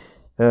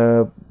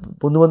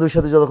 বন্ধুবান্ধবের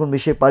সাথে যখন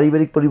মেশে,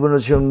 পারিবারিক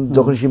পরিবহনের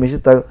যখন সে মেশে,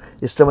 তার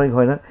স্টামারিং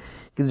হয় না,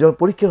 কিন্তু যখন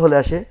পরীক্ষার হলে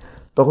আসে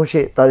তখন সে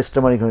তার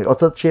স্টামারিং হয়,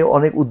 অর্থাৎ সে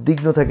অনেক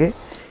উদ্বিগ্ন থাকে।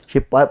 সে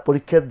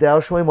পরীক্ষা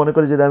দেওয়ার সময় মনে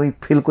করে যে আমি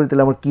ফেল করে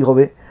দিলে আমার কী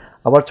হবে,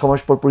 আবার 6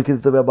 মাস পর পরীক্ষা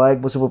দিতে হবে বা 1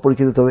 বছর পর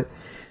পরীক্ষা দিতে হবে।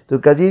 তো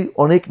কাজেই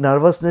অনেক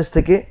নার্ভাসনেস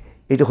থেকে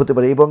এটা হতে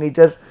পারে। এবং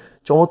এটার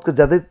চমৎকার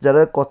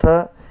যারা কথা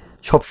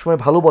সবসময়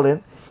ভালো বলেন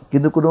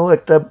কিন্তু কোনো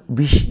একটা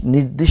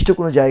নির্দিষ্ট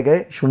কোনো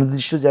জায়গায়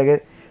সুনির্দিষ্ট জায়গায়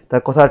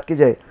তার কথা আটকে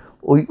যায়,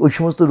 ওই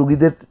সমস্ত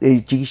রুগীদের এই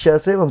চিকিৎসা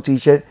আছে এবং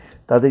চিকিৎসায়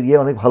তাদের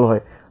অনেক ভালো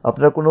হয়।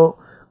 আপনারা কোনো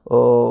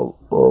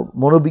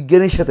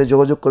মনোবিজ্ঞানীর সাথে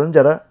যোগাযোগ করেন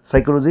যারা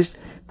সাইকোলজিস্ট,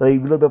 তারা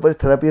এইগুলোর ব্যাপারে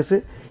থেরাপি আছে,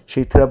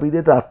 সেই থেরাপি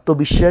দিয়ে তার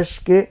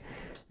আত্মবিশ্বাসকে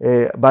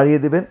বাড়িয়ে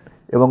দেবেন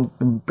এবং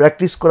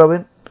প্র্যাকটিস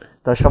করাবেন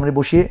তার সামনে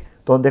বসিয়ে,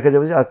 তখন দেখা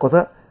যাবে যে আর কথা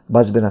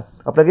বাঁচবে না।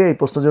 আপনাকে এই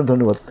প্রশ্নের জন্য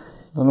ধন্যবাদ।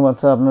 ধন্যবাদ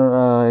স্যার আপনার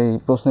এই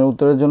প্রশ্নের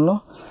উত্তরের জন্য।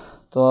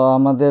 তো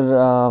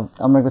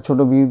আমরা একটা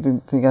ছোটো বিরতি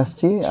থেকে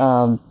আসছি।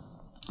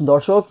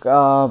 দর্শক,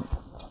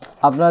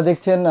 আপনারা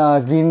দেখছেন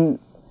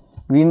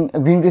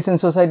গ্রিন ক্রিসেন্ট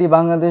সোসাইটি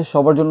বাংলাদেশ,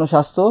 সবার জন্য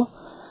স্বাস্থ্য।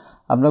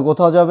 আপনারা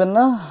কোথাও যাবেন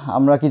না,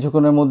 আমরা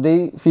কিছুক্ষণের মধ্যেই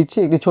ফিরছি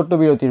একটি ছোট্ট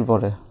বিরতির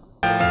পরে।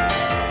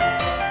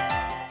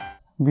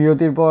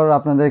 বিরতির পর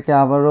আপনাদেরকে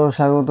আবারও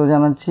স্বাগত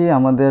জানাচ্ছি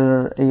আমাদের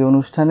এই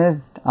অনুষ্ঠানে,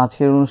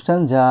 আজকের অনুষ্ঠান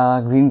যা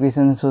গ্রিন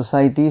ক্রিসেন্ট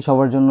সোসাইটি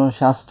সবার জন্য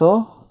স্বাস্থ্য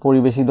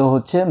পরিবেশিত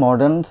হচ্ছে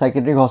মডার্ন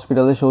সাইকিয়াট্রিক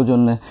হসপিটালের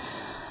সৌজন্যে।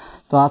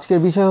 তো আজকের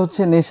বিষয়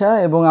হচ্ছে নেশা,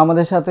 এবং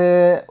আমাদের সাথে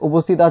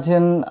উপস্থিত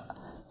আছেন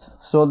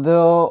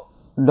শ্রদ্ধেয়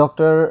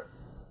ডক্টর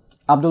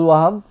আব্দুল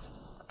ওয়াহাব।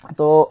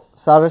 তো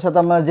স্যারের সাথে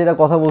আমরা যেটা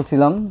কথা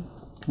বলছিলাম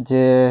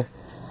যে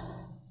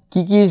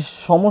কি কি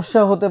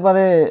সমস্যা হতে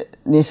পারে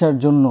নেশার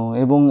জন্য,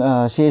 এবং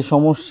সেই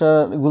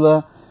সমস্যাগুলো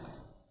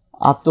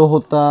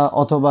আত্মহত্যা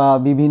অথবা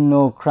বিভিন্ন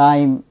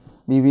ক্রাইম,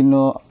 বিভিন্ন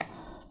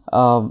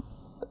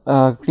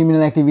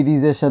ক্রিমিনাল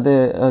অ্যাক্টিভিটিসের সাথে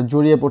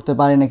জড়িয়ে পড়তে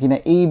পারে না কিনা,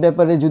 এই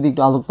ব্যাপারে যদি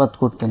একটু আলোকপাত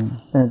করতেন।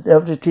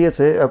 আপনি ঠিক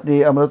আছে,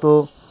 আমরা তো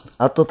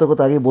আত্মহত্যার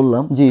কথা আগে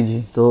বললাম। জি জি।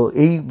 তো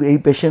এই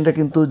পেশেন্টটা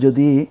কিন্তু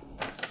যদি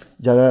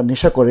যারা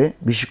নেশা করে,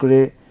 বিশেষ করে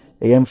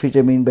এই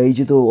অ্যামফিটামিন বা এই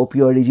যেহেতু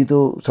ওপিওয়েড, এই যেহেতু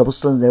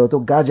সাবস্টেন্স নেওয়া, তো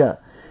গাঁজা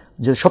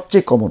যে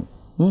সবচেয়ে কমন,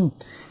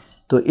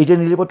 তো এটা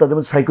নিলে পর তাদের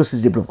মধ্যে সাইকোসিস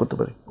ডেভেলপ করতে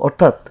পারে।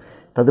 অর্থাৎ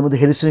তাদের মধ্যে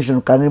হ্যালুসিনেশন,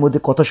 কানের মধ্যে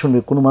কথা শুনবে,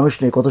 কোনো মানুষ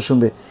নেই কথা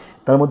শুনবে,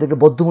 তার মধ্যে একটা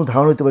বদ্ধমূল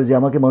ধারণা হতে পারে যে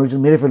আমাকে মানুষজন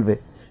মেরে ফেলবে,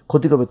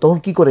 ক্ষতি করবে। তখন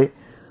কি করে,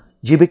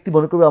 যে ব্যক্তি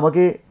মনে করবে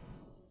আমাকে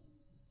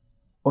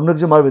অন্য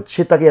একজন মারবে,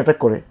 সে তাকে অ্যাটাক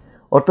করে,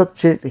 অর্থাৎ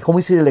সে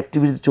হোমিসাইডাল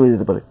অ্যাক্টিভিটিতে চলে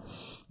যেতে পারে।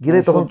 গেলে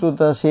তখন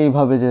সেই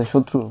ভাবে যে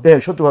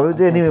শত্রু ভাবে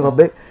যে এনিমি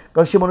ভাববে,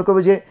 কারণ সে মনে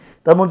করবে যে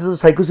তার মধ্যে তো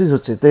সাইকোসিস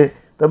হচ্ছে,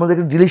 তার মধ্যে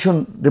একটা ডিলিশন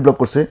ডেভেলপ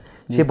করছে।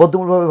 সে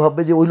বদ্ধমূলভাবে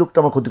ভাববে যে ওই লোকটা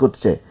আমার ক্ষতি করতে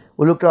চায়,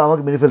 ওই লোকটা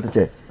আমাকে মেরে ফেলতে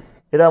চায়,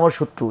 এরা আমার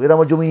শত্রু, এরা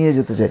আমার জমি নিয়ে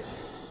যেতে চায়।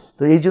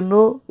 তো এই জন্য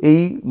এই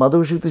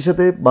মাদকাসক্তির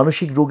সাথে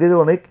মানসিক রোগেরও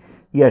অনেক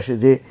আসে,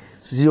 যে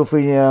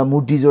সিজোফ্রেনিয়া,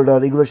 মুড ডিসঅর্ডার,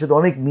 এগুলোর সাথে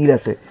অনেক মিল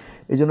আছে।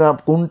 এই জন্য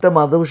কোনটা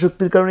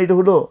মাদকাসক্তির কারণে এটা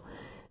হলো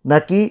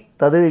নাকি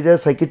তাদের এটা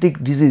সাইকিয়াট্রিক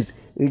ডিজিজ,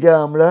 এটা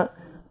আমরা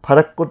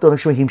ফারাক করতে অনেক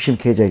সময় হিমশিম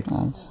খেয়ে যাই,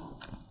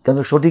 কারণ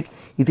সঠিক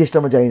ইতিহাসটা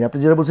আমরা জানি না। আপনি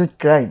যারা বলছেন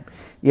ক্রাইম,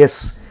 ইয়েস,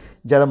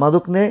 যারা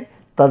মাদক নেয়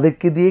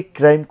তাদেরকে দিয়ে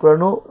ক্রাইম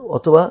করানো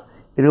অথবা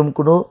এরকম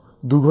কোনো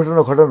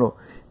দুর্ঘটনা ঘটানো,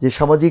 যে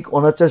সামাজিক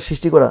অনাচার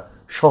সৃষ্টি করা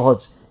সহজ।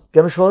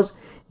 কেন সহজ?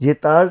 যে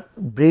তার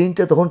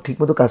ব্রেইনটা তখন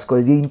ঠিকমতো কাজ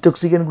করে, যে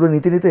ইনটক্সিকেন্টগুলো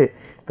নিতে নিতে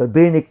তার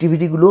ব্রেন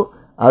অ্যাক্টিভিটিগুলো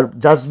আর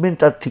জাজমেন্ট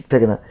আর ঠিক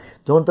থাকে না।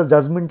 যখন তার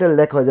জাজমেন্টাল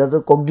ল্যাক হয়, যারা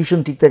তার কগনিশন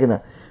ঠিক থাকে না,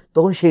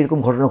 তখন সে এরকম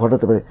ঘটনা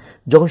ঘটাতে পারে।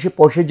 যখন সে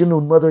পয়সার জন্য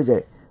উন্মাদ হয়ে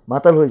যায়,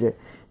 মাতাল হয়ে যায়,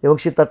 এবং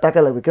সে তার টাকা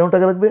লাগবে, কেন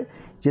টাকা লাগবে?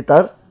 যে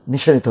তার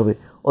নেশা নিতে হবে।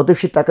 অতএব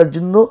সে টাকার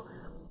জন্য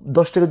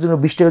 10 টাকার জন্য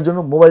 20 টাকার জন্য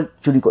মোবাইল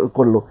চুরি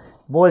করলো,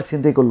 মোবাইল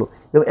ছিনতাই করলো,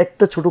 এবং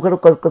একটা ছোটোখাটো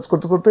কাজ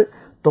করতে করতে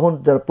তখন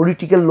যারা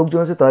পলিটিক্যাল লোকজন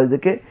আছে তারা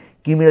এদেরকে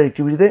ক্রিমিনাল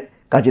অ্যাক্টিভিটিতে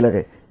কাজে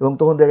লাগায়, এবং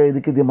তখন দেখা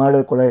এদিকে দিয়ে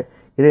মার্ডার করায়,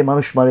 এরাই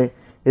মানুষ মারে,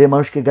 এরাই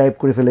মানুষকে গায়েব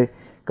করে ফেলে,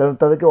 কারণ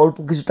তাদেরকে অল্প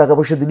কিছু টাকা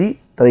পয়সা দিলেই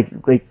তারা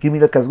এই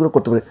ক্রিমিনাল কাজগুলো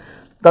করতে পারে।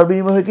 তার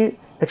বিনিময় হয় কি,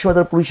 একসময়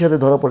তারা পুলিশের হাতে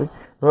ধরা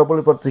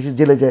পড়ে পর সে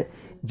জেলে যায়।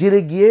 জেলে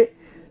গিয়ে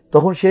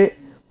তখন সে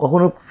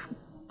কখনো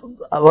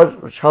আবার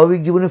স্বাভাবিক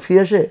জীবনে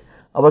ফিরে আসে,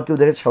 আবার কেউ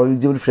দেখে স্বাভাবিক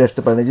জীবনে ফিরে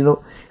আসতে পারে না। এই জন্য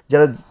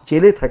যারা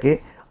জেলে থাকে,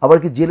 আবার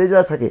কি জেলে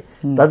যারা থাকে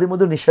তাদের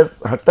মধ্যে নেশার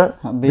হারটা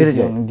বেড়ে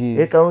যায়।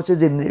 এর কারণ হচ্ছে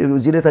যে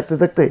জেলে থাকতে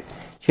থাকতে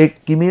সে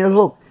ক্রিমিনাল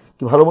হোক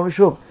কি ভালো মানুষ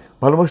হোক,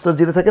 ভালো মানুষ তো আর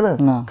জেলে থাকে না,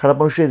 খারাপ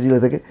মানুষই জেলে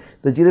থাকে।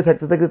 তো জেলে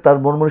থাকতে থাকতে তার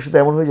মন মানসিকতা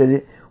এমন হয়ে যায় যে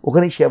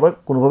ওখানেই সে আবার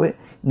কোনোভাবে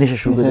নেশা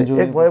শুরু করে যায়,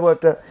 এক ভয়াবহ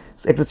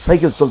একটা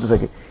সাইকেল চলতে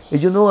থাকে। এই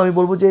জন্য আমি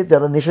বলবো যে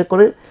যারা নেশা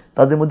করে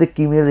তাদের মধ্যে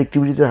ক্রিমিনাল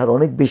অ্যাক্টিভিটিসের হার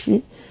অনেক বেশি,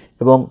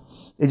 এবং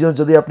এই জন্য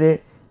যদি আপনি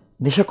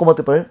নেশা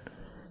কমাতে পারেন,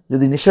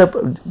 যদি নেশা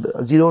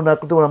জিরো না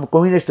করতে পারেন, আমরা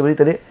কমিয়ে আসতে পারি,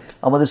 তাহলে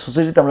আমাদের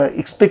সোসাইটিতে আমরা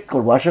এক্সপেক্ট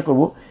করবো, আশা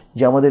করবো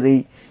যে আমাদের এই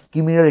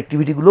ক্রিমিনাল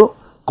অ্যাক্টিভিটিগুলো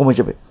কমে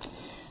যাবে।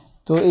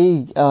 তো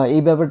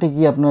এই ব্যাপারটা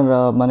কি আপনার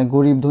মানে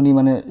গরিব ধনী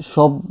মানে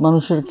সব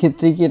মানুষের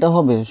ক্ষেত্রে কি এটা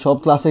হবে, সব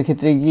ক্লাসের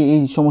ক্ষেত্রে কি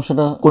এই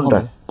সমস্যাটা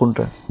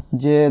কোনটা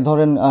যে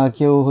ধরেন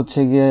কেউ হচ্ছে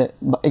গিয়ে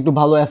একটু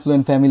ভালো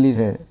অ্যাফ্লুয়েন্ট ফ্যামিলির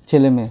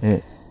ছেলে মেয়ে,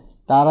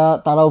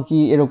 তারাও কি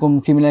এরকম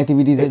ক্রিমিনাল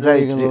অ্যাক্টিভিটিসে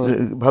জড়িয়ে গেল?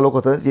 ভালো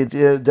কথা, যে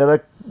যারা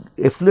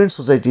এফ্লুয়েন্ট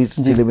সোসাইটির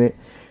ছেলে মেয়ে,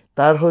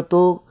 তার হয়তো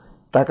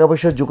টাকা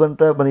পয়সার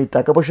যোগানটা, মানে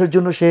টাকা পয়সার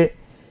জন্য সে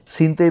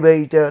ছিনতাই বা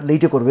এইটা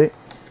লেটে করবে,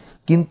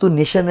 কিন্তু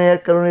নেশা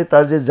নেওয়ার কারণে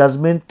তার যে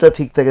জাজমেন্টটা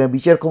ঠিক থাকে না,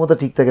 বিচার ক্ষমতা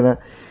ঠিক থাকে না,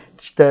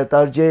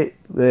 তার যে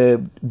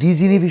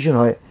ডিজিনিভিশন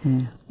হয়,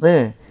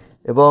 হ্যাঁ,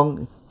 এবং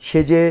সে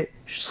যে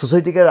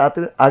সোসাইটিকে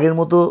আগের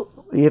মতো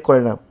ইয়ে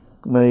করে না,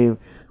 মানে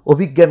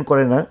অভিজ্ঞান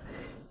করে না,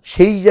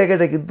 সেই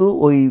জায়গাটা কিন্তু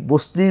ওই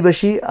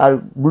বস্তিবাসী আর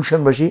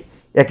গুলশানবাসী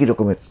একই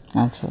রকমের।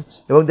 আচ্ছা আচ্ছা।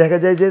 এবং দেখা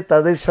যায় যে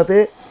তাদের সাথে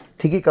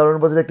ঠিকই কারণ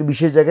বাজারে একটা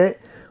বিশেষ জায়গায়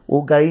ও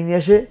গাড়ি নিয়ে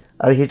আসে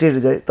আর হেঁটে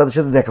হেঁটে যায়, তাদের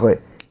সাথে দেখা হয়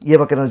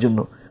ইয়াবা কেনার জন্য,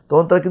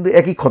 তখন তারা কিন্তু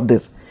একই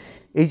খদ্দের।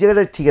 এই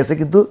জায়গাটা ঠিক আছে,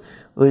 কিন্তু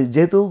ওই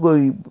যেহেতু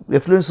ওই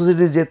এফ্লুয়েন্স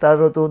সোসাইটির যে তার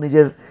হয়তো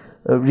নিজের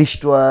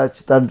রিস্ট ওয়াচ,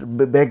 তার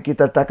ব্যাগে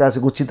তার টাকা আছে,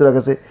 গচ্ছিত রাখা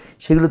আছে,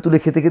 সেগুলো তুলে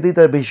খেতে খেতেই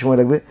তার বেশি সময়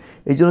লাগবে।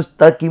 এই জন্য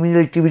তার ক্রিমিনাল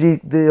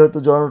অ্যাক্টিভিটিতে হয়তো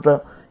জড়ানোটা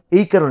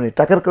এই কারণে,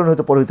 টাকার কারণে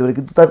হয়তো পরে হতে পারে,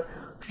 কিন্তু তার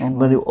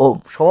মানে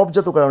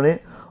স্বভাবজাত কারণে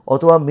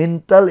অথবা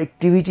মেন্টাল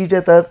অ্যাক্টিভিটিটা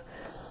তার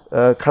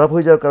খারাপ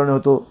হয়ে যাওয়ার কারণে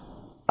হয়তো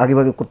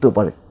আগেভাগে করতেও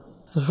পারে।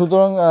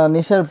 সুতরাং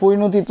নেশার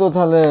পরিণতি তো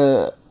তাহলে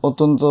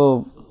অত্যন্ত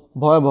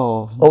ভয়াবহ,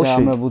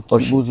 আমরা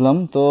বুঝলাম।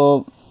 তো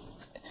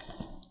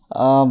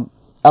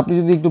আপনি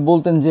যদি একটু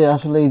বলতেন যে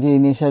আসলে এই যে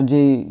নেশার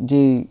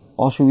যেই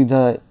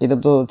অসুবিধা, এটা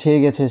তো ছেয়ে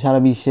গেছে সারা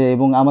বিশ্বে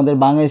এবং আমাদের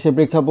বাংলাদেশের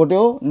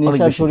প্রেক্ষাপটেও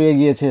নেশা ছড়িয়ে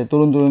গিয়েছে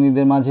তরুণ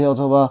তরুণীদের মাঝে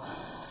অথবা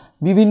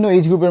বিভিন্ন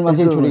এজ গ্রুপের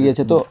মাঝে ছড়িয়ে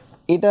গিয়েছে। তো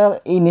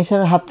এই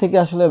নেশার হাত থেকে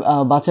আসলে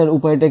বাঁচার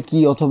উপায়টা কি,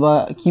 অথবা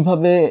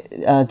কিভাবে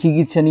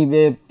চিকিৎসা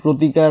নিবে,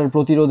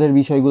 প্রতিরোধের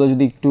বিষয়গুলো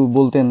যদি একটু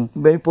বলতেন।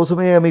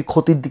 প্রথমে আমি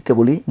ক্ষতির দিকটা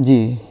বলি। জি,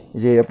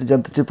 যে আপনি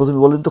জানতে চাই প্রথমে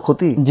বলেন তো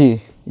ক্ষতি। জি,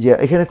 যে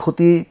এখানে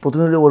ক্ষতি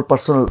প্রথমে হলো ওর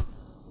পার্সোনাল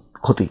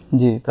ক্ষতি,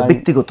 জি,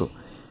 ব্যক্তিগত।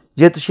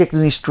 যেহেতু সে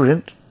একজন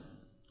স্টুডেন্ট,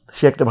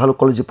 সে একটা ভালো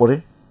কলেজে পড়ে,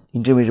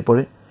 ইন্টারমিডিয়েট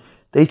পড়ে,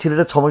 তো এই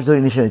ছেলেটা 6 মাস ধরে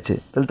নেশা নিচ্ছে,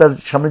 তাহলে তার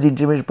সামনে যে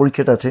ইন্টারমিডিয়েট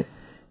পরীক্ষাটা আছে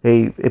এই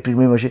এপ্রিল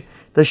মে মাসে,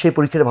 তাহলে সেই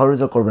পরীক্ষাটা ভালো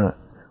রেজাল্ট করবে না।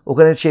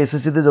 ওখানে সে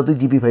এসএসসিতে যতই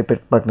GP5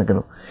 পাক না কেন,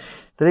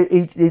 তাহলে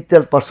এই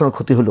তার পার্সোনাল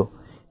ক্ষতি হলো।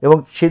 এবং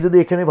সে যদি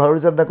এখানে ভালো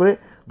রেজাল্ট না করে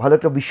ভালো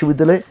একটা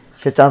বিশ্ববিদ্যালয়ে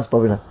সে চান্স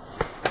পাবে না।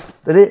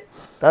 তাহলে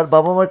তার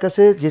বাবা মার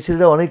কাছে যে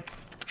ছেলেটা অনেক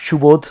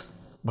সুবোধ,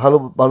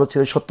 ভালো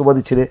ছেলে,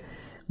 সত্যবাদী ছেলে,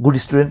 গুড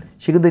স্টুডেন্ট,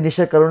 সে কিন্তু এই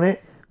নেশার কারণে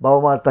বাবা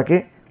মা আর তাকে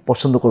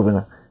পছন্দ করবে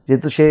না,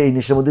 যেহেতু সে এই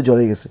নেশার মধ্যে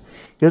জড়িয়ে গেছে।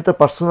 কিন্তু তার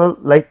পার্সোনাল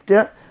লাইফটা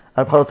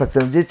আর ভালো থাকছে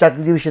না। যে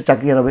চাকরিজীবী সে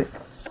চাকরি হারাবে।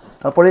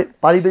 তারপরে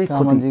পারিবারিক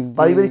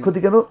ক্ষতি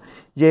কেন?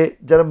 যে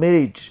যারা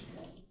মেরিড,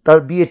 তার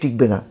বিয়ে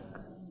টিকবে না,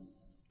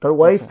 তার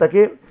ওয়াইফ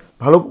তাকে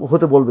ভালো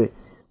হতে বলবে,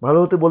 ভালো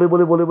হতে বলে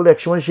বলে বলে বলে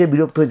একসময় সে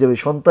বিরক্ত হয়ে যাবে।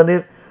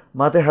 সন্তানের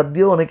মাথায় হাত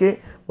দিয়েও অনেকে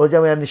বলে যে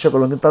আমি আর নেশা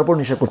করলাম, কিন্তু তারপর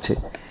নেশা করছে।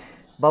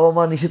 বাবা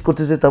মা নিষেধ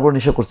করতেছে, তারপর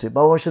নেশা করছে।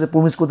 বাবা মার সাথে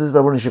প্রমিস করতেছে,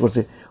 তারপর নেশা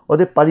করছে।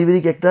 ওদের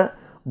পারিবারিক একটা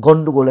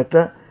গণ্ডগোল,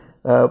 একটা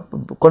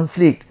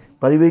কনফ্লিক্ট,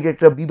 পারিবারিক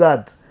একটা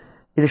বিবাদ,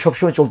 এটা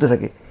সবসময় চলতে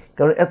থাকে।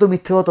 কারণ এত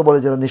মিথ্যে কথা বলে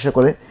যারা নেশা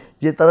করে,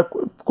 যে তারা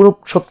কোনো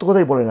সত্য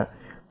কথাই বলে না।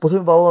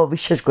 প্রথমে বাবা মা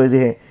বিশ্বাস করে যে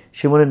হ্যাঁ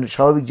সে মনে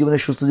স্বাভাবিক জীবনে,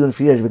 সুস্থ জীবনে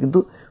ফিরে আসবে, কিন্তু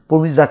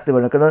প্রমিস রাখতে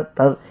পারে না। কারণ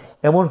তার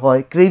এমন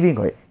হয়, ক্রেভিং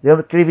হয়, যেটা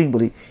আমরা ক্রেভিং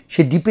বলি,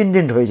 সে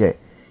ডিপেন্ডেন্ট হয়ে যায়।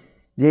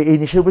 যে এই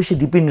নেশার উপরে সে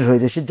ডিপেন্ডেন্ট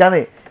হয়ে যায়। সে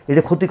জানে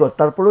এটা ক্ষতিকর,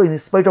 তারপরেও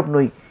ইনস্পাইট অফ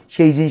নই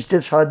সেই জিনিসটা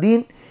সারাদিন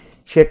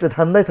সে একটা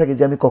ধান্দায় থাকে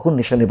যে আমি কখন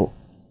নেশা নেব।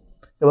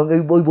 এবং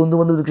ওই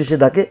বন্ধুবান্ধবদেরকে সে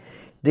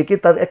ডেকে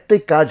তার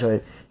একটাই কাজ হয়,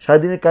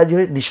 সারাদিনের কাজই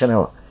হয় নেশা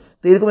নেওয়া।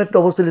 তো এরকম একটা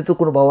অবস্থা যেহেতু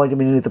কোনো বাবা মাকে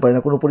মেনে নিতে পারে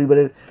না, কোনো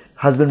পরিবারের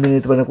হাজব্যান্ড মেনে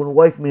নিতে পারে না, কোনো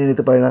ওয়াইফ মেনে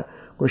নিতে পারে না,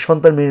 কোনো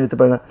সন্তান মেনে নিতে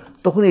পারে না,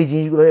 তখন এই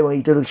জিনিসগুলো হয়। এবং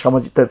এইটা হলো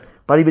সামাজিক, তার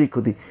পারিবারিক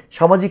ক্ষতি।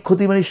 সামাজিক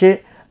ক্ষতি মানে সে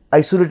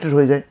আইসোলেটেড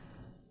হয়ে যায়।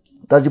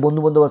 তার যে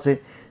বন্ধুবান্ধব আছে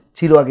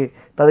ছিল আগে,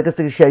 তাদের কাছ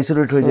থেকে সে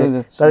আইসোলেট হয়ে যায়।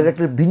 তার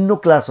একটা ভিন্ন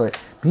ক্লাস হয়,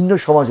 ভিন্ন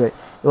সমাজ হয়,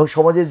 এবং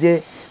সমাজের যে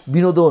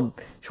বিনোদন,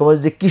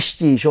 সমাজের যে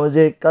কৃষ্টি, সমাজের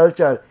যে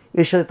কালচার,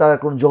 এর সাথে তার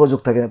কোনো যোগাযোগ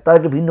থাকে না। তার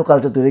একটা ভিন্ন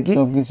কালচার তৈরি, কি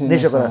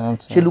নেশা করা।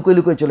 সে লুকোয়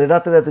লুকোয় চলে,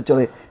 রাতে রাতে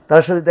চলে।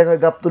 তার সাথে দেখা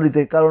হয়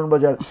গাবতলিতে, কারণ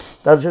বাজার,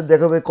 তার সাথে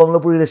দেখা হবে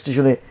কমলাপুরি রেল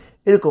স্টেশনে।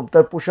 এরকম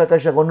তার পোশাক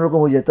আশাক অন্যরকম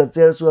হয়ে যায়, তার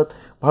চেহারা সুরাত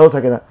ভালো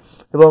থাকে না,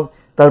 এবং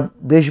তার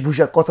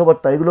বেশভূষা,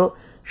 কথাবার্তা, এগুলো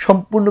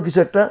সম্পূর্ণ কিছু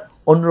একটা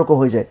অন্যরকম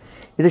হয়ে যায়।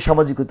 এটা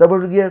সামাজিক। তারপর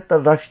গিয়ে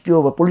তার রাষ্ট্রীয়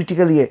বা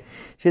পলিটিক্যাল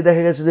সে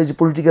দেখা গেছে যে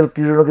পলিটিক্যাল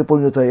ক্রীড়নকে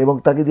পরিণত হয়, এবং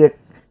তাকে দিয়ে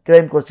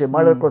ক্রাইম করছে,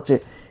 মার্ডার করছে,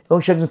 এবং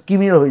সে একজন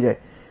ক্রিমিনাল হয়ে যায়।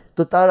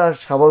 তো তার আর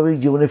স্বাভাবিক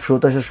জীবনে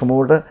ফেরত আসার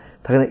সম্ভাবনাটা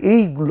থাকে না।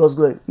 এই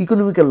লসগুলো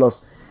ইকোনমিক্যাল লস।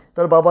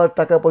 তার বাবার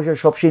টাকা পয়সা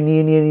সব সে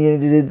নিয়ে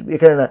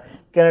এখানে না,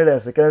 ক্যানাডায়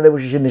আছে, ক্যানাডায়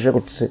বসে সে নেশা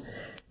করতেছে,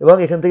 এবং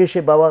এখান থেকে সে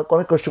বাবা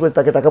অনেক কষ্ট করে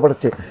তাকে টাকা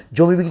পাঠাচ্ছে,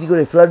 জমি বিক্রি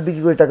করে, ফ্ল্যাট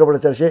বিক্রি করে টাকা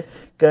পাঠাচ্ছে। আর সে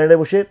ক্যানাডায়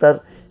বসে তার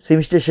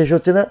সেমিস্টার শেষ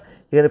হচ্ছে না,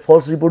 এখানে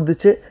ফলস রিপোর্ট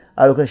দিচ্ছে,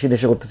 আর ওখানে সে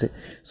নেশা করতেছে।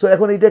 সো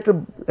এখন এটা একটা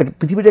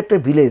পৃথিবীর একটা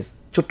ভিলেজ,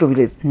 ছোট্ট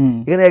ভিলেজ।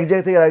 এখানে এক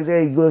জায়গা থেকে আরেক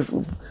জায়গায় এইগুলো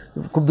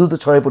খুব দ্রুত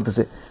ছড়াই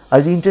পড়তেছে। আর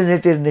যে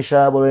ইন্টারনেটের নেশা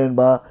বলেন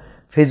বা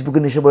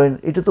ফেসবুকের নেশা বলেন,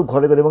 এটা তো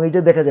ঘরে ঘরে, এবং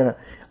এটা দেখা যায় না।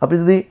 আপনি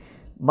যদি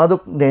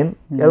মাদক নেন,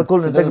 অ্যালকোহল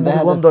নেন, তাকে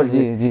গন্ধ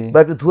আসবে বা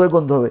একটা ধোঁয়ার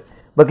গন্ধ হবে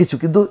বা কিছু,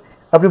 কিন্তু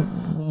আপনি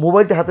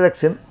মোবাইলটা হাতে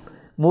রাখছেন,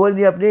 মোবাইল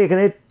নিয়ে আপনি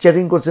এখানে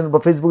চ্যাটিং করছেন বা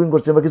ফেসবুকিং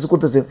করছেন বা কিছু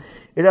করতেছেন,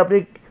 এটা আপনি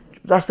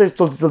রাস্তায়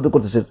চলতে চলতে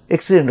করতেছেন,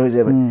 অ্যাক্সিডেন্ট হয়ে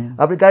যাবে।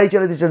 আপনি গাড়ি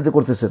চালাতে চালাতে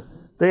করতেছেন,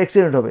 তো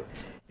অ্যাক্সিডেন্ট হবে।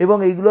 এবং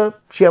এইগুলো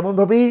সে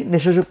এমনভাবেই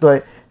নেশাযুক্ত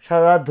হয়,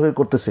 সারা রাত ধরে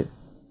করতেছে।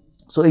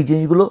 সো এই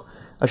জিনিসগুলো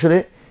আসলে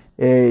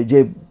যে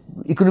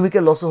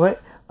ইকোনমিক্যাল লসও হয়,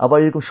 আবার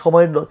এরকম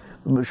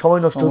সময়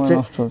নষ্ট হচ্ছে,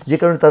 যে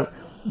কারণে তার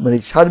মানে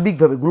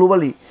সার্বিকভাবে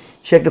গ্লোবালি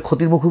সে একটা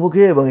ক্ষতির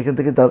মুখোমুখি, এবং এখান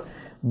থেকে তার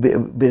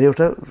বেড়ে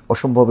ওঠা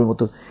অসম্ভবের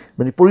মতো।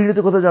 মানে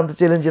পরিণতির কথা জানতে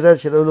চাইলেন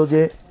সেটা হলো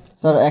যে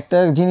স্যার একটা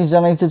জিনিস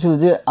জানার ইচ্ছা ছিল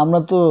যে আমরা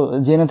তো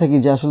জেনে থাকি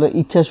যে আসলে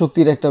ইচ্ছা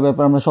শক্তির একটা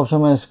ব্যাপার আমরা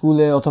সবসময়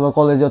স্কুলে অথবা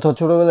কলেজে অথবা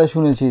ছোটোবেলায়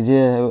শুনেছি যে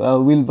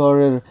উইল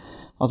পাওয়ারের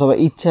অথবা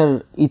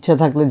ইচ্ছা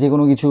থাকলে যে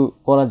কোনো কিছু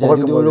করা যায়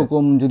যদি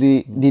ওরকম যদি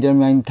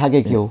ডিটারমাইন্ড থাকে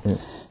কেউ।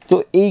 তো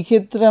এই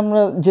ক্ষেত্রে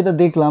আমরা যেটা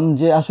দেখলাম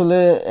যে আসলে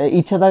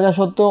ইচ্ছা থাকা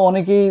সত্ত্বেও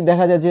অনেকেই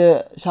দেখা যায় যে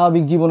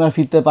স্বাভাবিক জীবন আর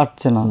ফিরতে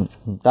পারছে না,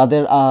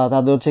 তাদের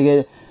হচ্ছে গিয়ে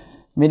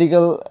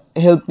মেডিকেল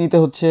হেল্প নিতে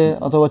হচ্ছে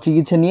অথবা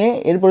চিকিৎসা নিয়ে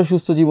এরপরে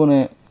সুস্থ জীবনে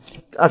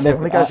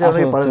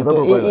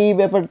এই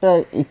ব্যাপারটা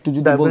একটু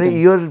যদি বলতেন।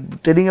 You are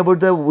telling about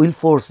the will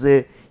force যে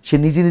সে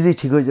নিজেই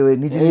ঠিক হয়ে যাবে,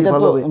 নিজে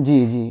ভালো হবে। জি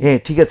জি হ্যাঁ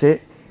ঠিক আছে,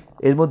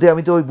 এর মধ্যে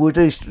আমি তো ওই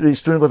বইটার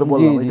স্টুডেন্টের কথা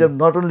বললাম, এটা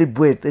নট অনলি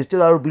বুয়েট, এটা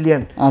আরো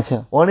ব্রিলিয়ান্ট,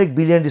 অনেক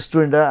ব্রিলিয়ান্ট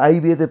স্টুডেন্টরা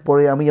আইবিএতে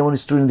পড়ে। আমি যেমন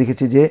স্টুডেন্ট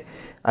দেখেছি যে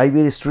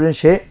আইবিএর স্টুডেন্ট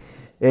সে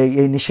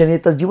এই নেশা নিয়ে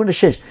তার জীবনটা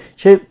শেষ,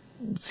 সে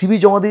সিভি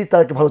জমা দিয়ে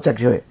তার একটা ভালো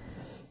চাকরি হয়,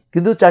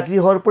 কিন্তু চাকরি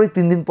হওয়ার পরে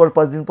 3 দিন পর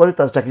 5 দিন পরে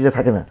তার চাকরিটা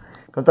থাকে না,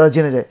 কারণ তারা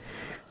জেনে যায়।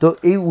 তো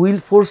এই উইল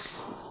ফোর্স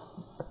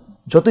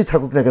যতই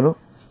থাকুক না কেন,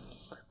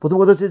 প্রথম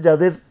কথা হচ্ছে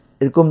যাদের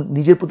এরকম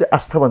নিজের প্রতি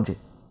আস্থা বাঁধে,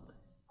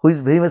 who is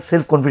very much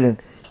self confident,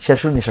 সে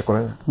আসলে নেশা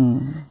করে না।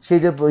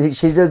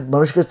 সেইটা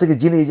মানুষের কাছ থেকে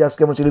জেনে, এই যে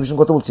আজকে আমরা টেলিভিশন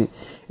কথা বলছি,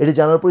 এটা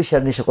জানার পরেই সে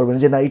আর নেশা করবে না,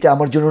 যে না এটা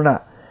আমার জন্য না,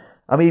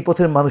 আমি এই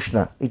পথের মানুষ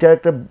না, এটা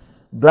একটা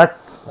ব্ল্যাক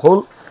হোল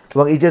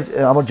এবং এটা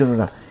আমার জন্য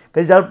না।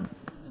 কাজে যার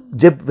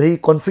যে very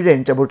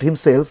confident about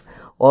himself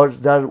or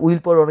যার উইল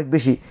পাওয়ার অনেক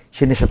বেশি,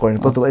 সে নেশা করেন।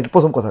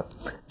 প্রথম কথা,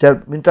 যার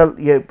মেন্টাল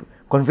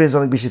কনফিডেন্স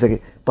অনেক বেশি থাকে,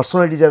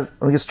 পার্সোনালিটি যার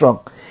অনেক স্ট্রং,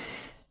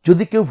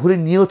 যদি কেউ ভুলে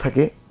নিয়েও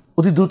থাকে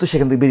অতি দ্রুত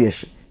সেখান থেকে বেরিয়ে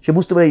আসে, সে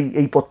বুঝতে পারে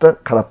এই পথটা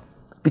খারাপ,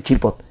 পিচ্ছিল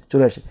পথ,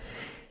 চলে আসে।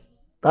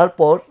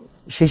 তারপর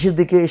শেষের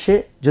দিকে এসে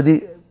যদি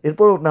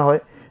এরপরও না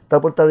হয়,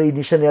 তারপর তার এই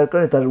নেশা নেওয়ার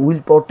কারণে তার উইল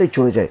পাওয়ারটাই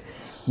চলে যায়।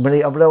 মানে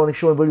আমরা অনেক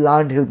সময় বলি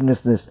লার্নড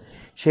হেল্পলেসনেস,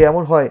 সে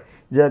এমন হয়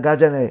যারা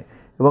গাঁজা নেয়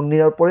এবং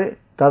নেওয়ার পরে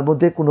তার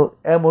মধ্যে কোনো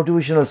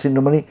অ্যামোটিভেশনাল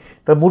সিনড্রোম, মানে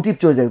তার মোটিভ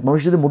চলে যায়। মানুষ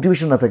যদি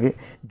মোটিভেশন না থাকে,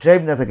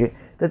 ড্রাইভ না থাকে,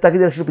 তাহলে তাকে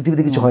আসলে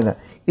পৃথিবীতে কিছু হয় না।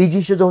 এই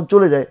জিনিসটা যখন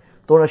চলে যায়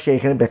তখন সে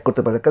এখানে ব্যাক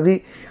করতে পারে। কাজেই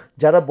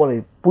যারা বলে,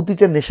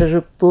 প্রতিটা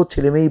নেশাসক্ত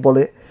ছেলেমেয়েই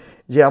বলে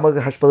যে আমাকে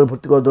হাসপাতালে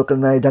ভর্তি করার দরকার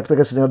নাই, ডাক্তার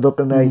কাছে নেওয়ার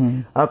দরকার নাই,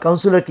 আর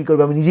কাউন্সিলর কী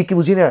করবে, আমি নিজে কি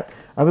বুঝি না,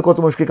 আমি কত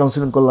মানুষকে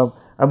কাউন্সিলিং করলাম,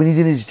 আমি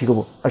নিজে ঠিক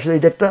হবো। আসলে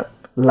এটা একটা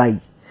লাই,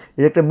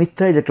 এটা একটা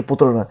মিথ্যা, এটা একটা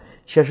প্রতারণা।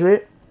 সে আসলে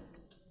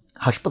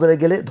হাসপাতালে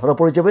গেলে ধরা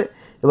পড়ে যাবে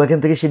এবং এখান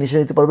থেকে সে নেশা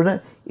নিতে পারবে না,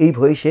 এই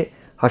ভয়ে সে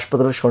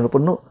হাসপাতালের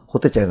শরণাপন্ন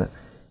হতে চায় না।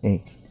 এই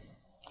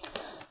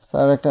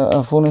স্যার একটা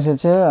ফোন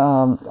এসেছে।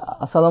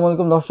 আসসালামু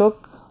আলাইকুম দর্শক,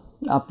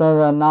 আপনার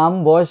নাম,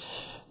 বয়স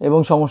এবং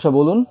সমস্যা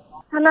বলুন।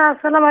 হ্যালো,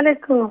 আসসালামু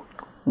আলাইকুম।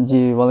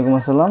 জি ওয়ালাইকুম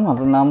আসসালাম,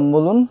 আপনার নাম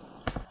বলুন।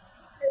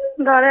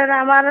 ধরেন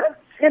আমার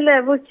ছেলে,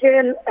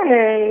 বুঝছেন,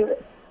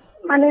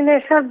 মানে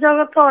নেশার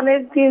জগতে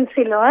অনেক দিন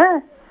ছিল। হ্যাঁ,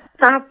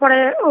 তারপরে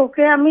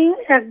ওকে আমি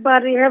একবার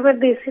রিহ্যাবে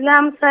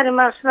দিয়েছিলাম, 4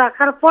 মাস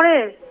রাখার পরে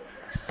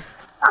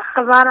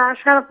আবার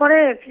আসার পরে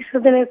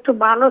কিছুদিন একটু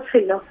ভালো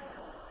ছিল,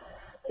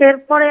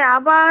 এরপরে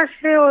আবার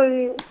সে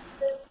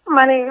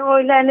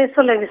ওই লাইনে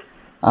চলে গেছে।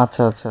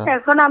 আচ্ছা আচ্ছা।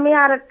 এখন আমি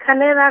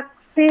আরেকখানে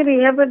রাখছি,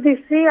 রিহ্যাবে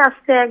দিচ্ছি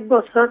আজকে 1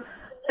 বছর,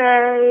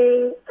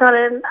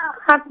 ধরেন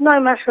 8-9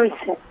 মাস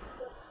হয়েছে।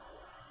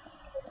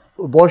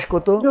 বয়স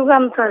কত?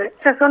 যুগান্তরে।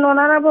 এখন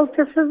ওনারা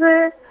বলতেছে যে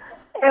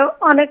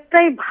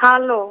অনেকটাই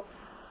ভালো,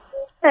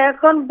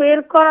 এখন বের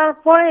করার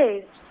পরে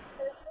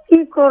কি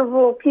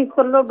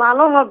করলে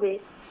ভালো হবে?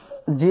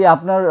 জি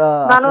আপনার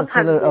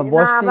ছেলের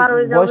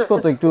বয়স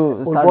কত? একটু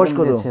বয়স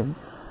কত?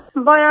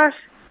 বয়স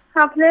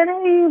আপনার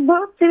এই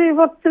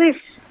 32।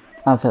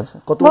 আচ্ছা আচ্ছা।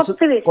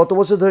 কত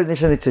বছর ধরে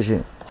নেশা নিচ্ছে সে?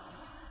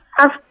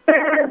 আজকে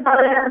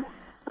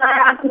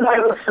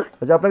 8-9 বছর।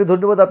 আচ্ছা, আপনাকে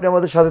ধন্যবাদ, আপনি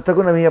আমাদের সাথে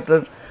থাকুন, আমি আপনার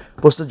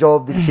প্রশ্নের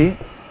জবাব দিচ্ছি।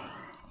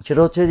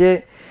 সেটা হচ্ছে যে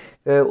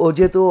ও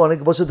যেহেতু অনেক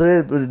বছর ধরে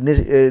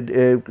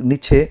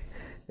নিচ্ছে,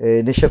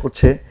 নেশা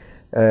করছে,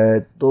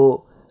 তো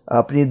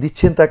আপনি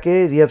দিচ্ছেন তাকে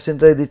রিহ্যাব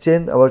সেন্টারে দিচ্ছেন,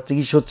 আবার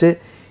চিকিৎসা হচ্ছে,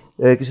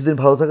 কিছুদিন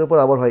ভালো থাকার পর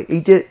আবার হয়।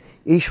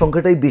 এই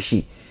সংখ্যাটাই বেশি।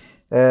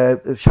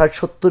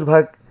 60-70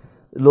 ভাগ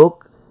লোক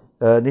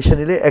নেশা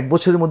নিলে 1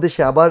 বছরের মধ্যে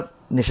সে আবার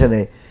নেশা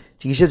নেয়,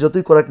 চিকিৎসা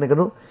যতই করাক না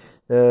কেন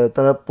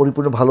তারা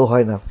পরিপূর্ণ ভালো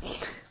হয় না।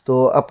 তো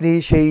আপনি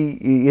সেই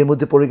এর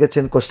মধ্যে পড়ে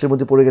গেছেন, কষ্টের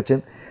মধ্যে পড়ে গেছেন,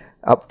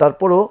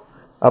 তারপরও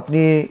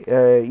আপনি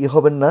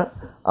হবেন না,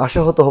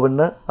 আশাহত হবেন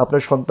না।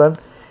 আপনার সন্তান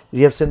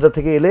রিহ্যাব সেন্টার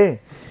থেকে এলে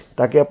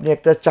তাকে আপনি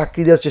একটা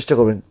চাকরি দেওয়ার চেষ্টা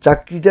করবেন।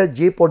 চাকরিটা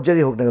যে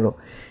পর্যায়ে হোক না কেন,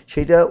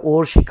 সেইটা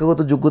ওর শিক্ষাগত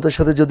যোগ্যতার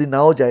সাথে যদি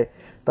নাও যায়,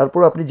 তারপর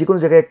আপনি যে কোনো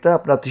জায়গায় একটা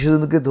আপনার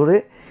আত্মীয়স্বজনকে ধরে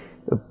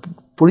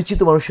পরিচিত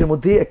মানুষের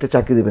মধ্যেই একটা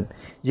চাকরি দেবেন,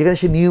 যেখানে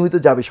সে নিয়মিত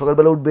যাবে,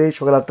 সকালবেলা উঠবে,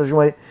 সকাল 8টার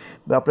সময়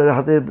আপনার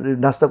হাতে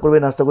নাস্তা করবে,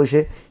 নাস্তা করে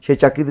সে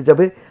চাকরিতে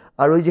যাবে।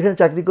 আর ওই যেখানে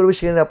চাকরি করবে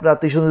সেখানে আপনার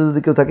আত্মীয়স্বজন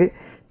যদি কেউ থাকে,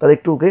 তারা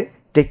একটু ওকে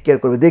টেক কেয়ার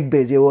করবে, দেখবে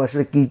যে ও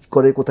আসলে কী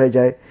করে, কোথায়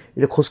যায়,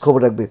 এটা খোঁজ খবর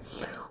রাখবে।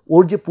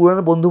 ওর যে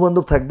পুরানো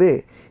বন্ধুবান্ধব থাকবে,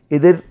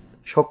 এদের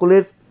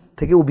সকলের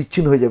থেকে ও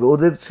বিচ্ছিন্ন হয়ে যাবে।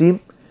 ওদের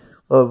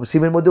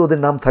সিমের মধ্যে ওদের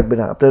নাম থাকবে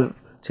না, আপনার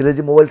ছেলের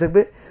যে মোবাইল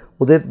থাকবে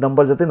ওদের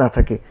নাম্বার যাতে না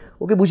থাকে।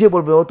 ওকে বুঝিয়ে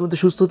বলবে, বাবা তুমি তো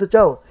সুস্থ হতে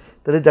চাও,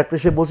 তাহলে ডাক্তার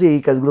সাহেব বলছে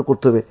এই কাজগুলো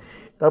করতে হবে।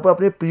 তারপর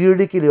আপনি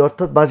পিরিয়ডিক্যালি,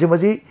 অর্থাৎ মাঝে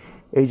মাঝেই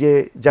এই যে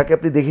যাকে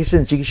আপনি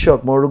দেখেছেন চিকিৎসক,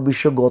 মনোরোগ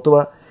বিশেষজ্ঞ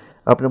অথবা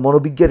আপনার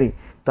মনোবিজ্ঞানী,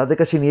 তাদের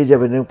কাছে নিয়ে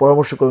যাবেন এবং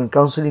পরামর্শ করবেন,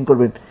 কাউন্সেলিং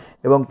করবেন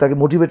এবং তাকে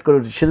মোটিভেট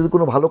করবেন। সে যদি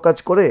কোনো ভালো কাজ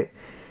করে,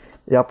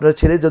 আপনার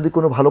ছেলে যদি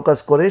কোনো ভালো কাজ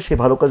করে, সেই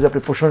ভালো কাজে আপনি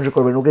প্রশংসা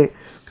করবেন, ওকে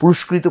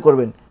পুরস্কৃত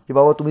করবেন যে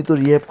বাবা তুমি তো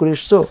রিহ্যাব করে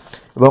এসছো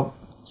এবং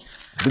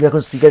তুমি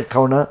এখন সিগারেট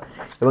খাও না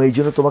এবং এই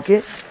জন্য তোমাকে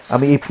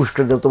আমি এই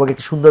পুরস্কার দেবো, তোমাকে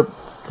একটি সুন্দর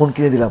ফোন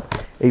কিনে দিলাম,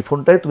 এই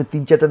ফোনটায় তুমি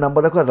 3-4টা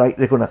নাম্বার রাখো আর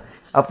রেখো না।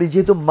 আপনি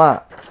যেহেতু মা,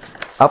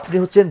 আপনি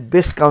হচ্ছেন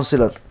বেস্ট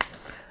কাউন্সিলর।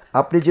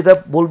 আপনি যেটা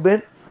বলবেন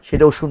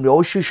সেটা ও শুনবে,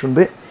 অবশ্যই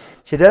শুনবে।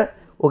 সেটা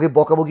ওকে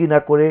বকাবকি না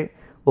করে,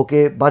 ওকে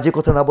বাজে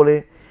কথা না বলে,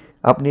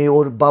 আপনি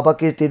ওর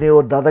বাবাকে টেনে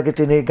ওর দাদাকে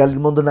টেনে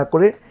গালিমন্দ না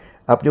করে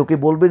আপনি ওকে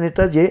বলবেন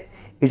এটা যে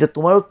এটা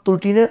তোমারও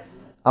ত্রুটি না,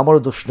 আমারও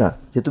দোষ না,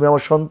 যে তুমি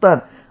আমার সন্তান,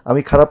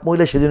 আমি খারাপ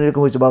মহিলা সেজন্য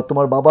এরকম হয়েছে, বা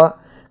তোমার বাবা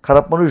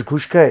খারাপ মানুষ,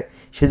 ঘুষ খায়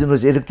সেজন্য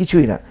হয়েছে, এটা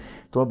কিছুই না।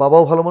 তোমার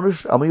বাবাও ভালো মানুষ,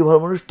 আমিও ভালো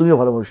মানুষ, তুমিও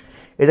ভালো মানুষ।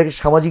 এটাকে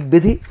সামাজিক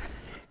ব্যাধি,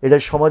 এটা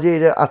সমাজে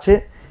এটা আছে,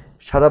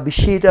 সারা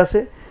বিশ্বে এটা আছে।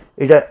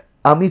 এটা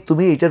আমি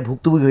তুমি এটার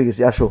ভুক্তভোগী হয়ে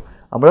গেছি, আসো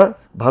আমরা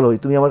ভালো হই,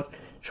 তুমি আমার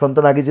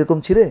সন্তান আগে যেরকম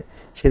ছিলে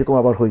সেরকম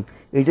আবার হই।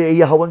 এই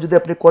আহ্বান যদি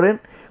আপনি করেন,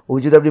 ওই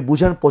যদি আপনি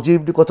বুঝান,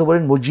 পজিটিভলি কথা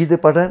বলেন, মসজিদে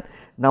পাঠান,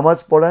 নামাজ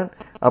পড়ান,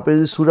 আপনি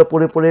যদি সূরা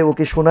পড়ে পড়ে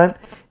ওকে শোনান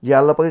যে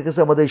আল্লাহ পাকের কাছে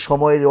আমাদের এই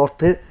সময়ের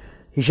অর্থের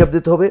হিসাব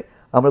দিতে হবে,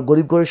 আমরা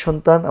গরিব ঘরের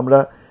সন্তান, আমরা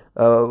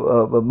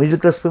মিডল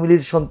ক্লাস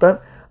ফ্যামিলির সন্তান,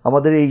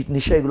 আমাদের এই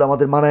নেশা এগুলো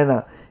আমাদের মানায় না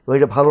এবং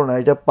এটা ভালো না,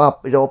 এটা পাপ,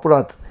 এটা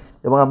অপরাধ,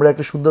 এবং আমরা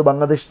একটা সুন্দর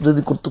বাংলাদেশ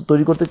যদি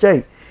তৈরি করতে চাই,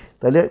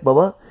 তাহলে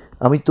বাবা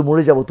আমি তো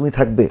মরে যাব, তুমি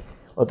থাকবে,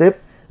 অতএব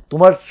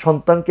তোমার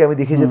সন্তানকে আমি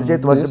দেখে যেতে চাই,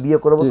 তোমাকে বিয়ে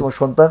করাবো, তোমার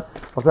সন্তান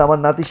অর্থাৎ আমার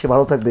নাতি সে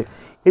ভালো থাকবে।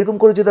 এরকম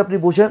করে যদি আপনি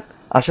বোঝান,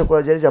 আশা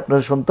করা যায় যে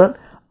আপনার সন্তান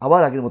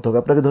আবার আগের মতো হবে।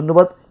 আপনাকে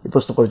ধন্যবাদ এই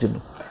প্রশ্ন করার জন্য।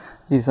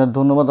 জি স্যার,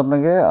 ধন্যবাদ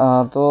আপনাকে।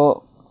 তো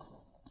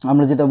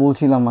আমরা যেটা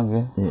বলছিলাম আগে,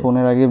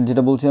 ফোনের আগে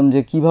যেটা বলছিলাম যে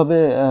কিভাবে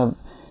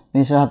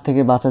নেশার হাত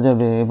থেকে বাঁচা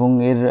যাবে এবং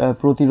এর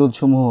প্রতিরোধ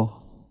সমূহ।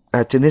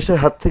 আচ্ছা, নেশার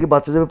হাত থেকে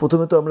বাঁচা যাবে,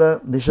 প্রথমে তো আমরা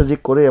নেশা যে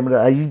করে আমরা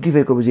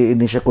আইডেন্টিফাই করবো যে এই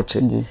নেশা করছে।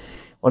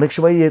 অনেক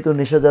সময় যেহেতু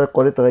নেশা যারা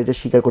করে তারা এটা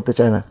স্বীকার করতে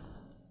চায় না,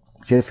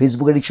 সে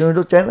ফেসবুক অ্যাডিকশন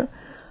হলেও চায় না,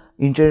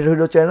 ইন্টারনেট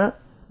হলেও চায় না,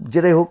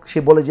 যেটাই হোক সে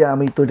বলে যে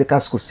আমি তো এটা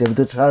কাজ করছি, আমি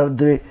তো সারা রাত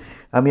ধরে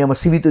আমি আমার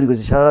সিভি তৈরি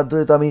করছি, সারা রাত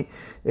ধরে তো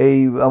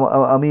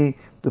আমি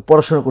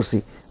পড়াশোনা করছি,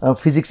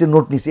 ফিজিক্সের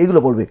নোট নিচ্ছি, এগুলো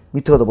বলবে,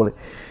 মিথ্যে কথা বলে।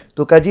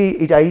 তো কাজেই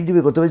এটা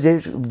আইডেন্টিফাই করতে হবে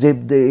যে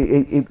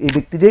এই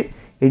ব্যক্তিটি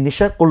এই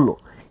নেশা করলো,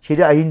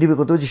 সেটা আইডেন্টিফাই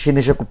করতে হবে যে সে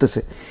নেশা করতেছে।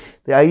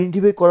 তো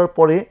আইডেন্টিফাই করার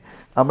পরে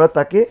আমরা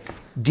তাকে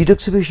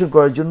ডিটক্সিফিকেশন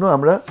করার জন্য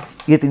আমরা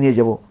ইয়েতে নিয়ে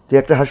যাব, যে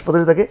একটা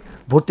হাসপাতালে তাকে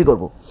ভর্তি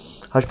করব।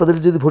 হাসপাতালে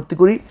যদি ভর্তি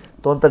করি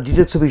তখন তার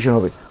ডিটক্সিফিকেশন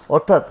হবে,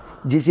 অর্থাৎ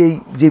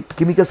যে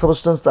কেমিক্যাল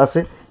সাবস্টেন্সটা আছে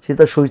সেটা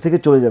তার শরীর থেকে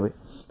চলে যাবে।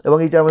 এবং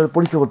এটা আমরা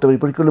পরীক্ষা করতে পারি,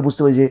 পরীক্ষা করলে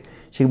বুঝতে পারি যে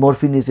সে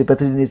মরফিন নিয়েছে,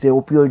 প্যাথিলিন নিয়েছে,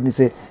 ওপিওয়েড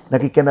নিয়েছে,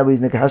 নাকি ক্যানাবিস,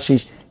 নাকি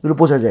হাশিশ, এগুলো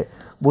বোঝা যায়।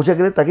 বোঝা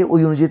গেলে তাকে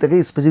ওই অনুযায়ী তাকে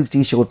স্পেসিফিক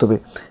চিকিৎসা করতে হবে,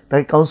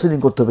 তাকে কাউন্সেলিং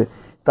করতে হবে,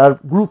 তার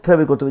গ্রুপ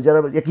থেরাপি করতে হবে। যারা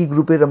একই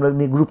গ্রুপের আমরা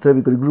নিয়ে গ্রুপ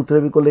থেরাপি করি, গ্রুপ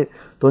থেরাপি করলে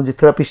তখন যে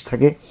থেরাপিস্ট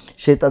থাকে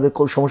সে তাদের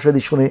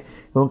সমস্যাদি শোনে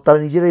এবং তারা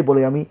নিজেরাই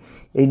বলে আমি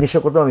এই নেশা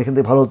করতাম, আমি এখান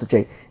থেকে ভালো হতে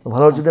চাই,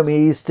 ভালো হওয়ার জন্য আমি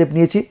এই স্টেপ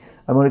নিয়েছি,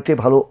 আমি অনেকটাই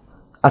ভালো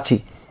আছি।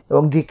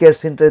 এবং ডি কেয়ার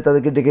সেন্টারে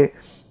তাদেরকে ডেকে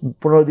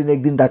 15 দিন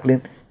একদিন ডাকলেন,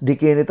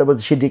 ডেকে এনে তারপর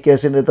সেই ডি কেয়ার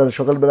সেন্টারে তারা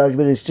সকালবেলা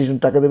আসবে, রেজিস্ট্রেশন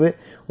টাকা দেবে,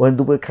 ওখানে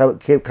দুপুরে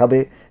খাবে,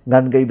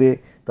 গান গাইবে,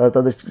 তারা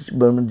তাদের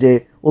যে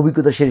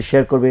অভিজ্ঞতা সে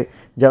শেয়ার করবে,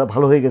 যারা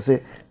ভালো হয়ে গেছে,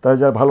 তারা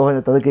যারা ভালো হয়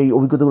না তাদেরকে এই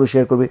অভিজ্ঞতাগুলো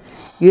শেয়ার করবে।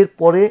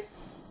 এরপরে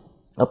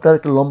আপনার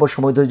একটা লম্বা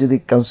সময় ধরে যদি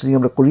কাউন্সেলিং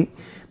আমরা করি,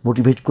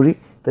 মোটিভেট করি,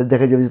 তাহলে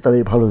দেখা যাবে যে তারা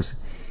ভালো হয়েছে।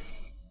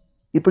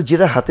 এরপর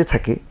যেটা হাতে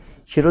থাকে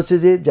সেটা হচ্ছে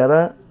যে যারা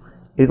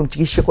এরকম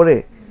চিকিৎসা করে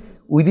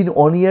উইদিন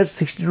 1 year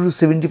 60 to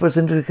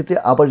 70% ক্ষেত্রে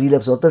আবার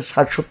রিল্যাপস, অর্থাৎ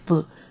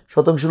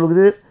 60-70%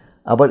 লোকেদের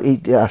আবার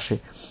এইটা আসে।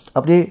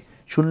 আপনি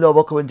শুনলে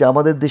অবাক হবেন যে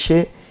আমাদের দেশে,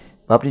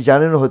 আপনি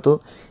জানেন হয়তো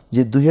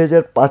যে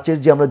 2005-এর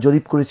যে আমরা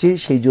জরিপ করেছি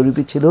সেই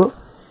জরিপে ছিল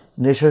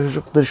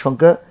নেশাসক্তের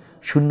সংখ্যা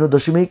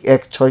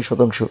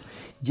 0.16%,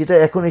 যেটা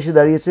এখন এসে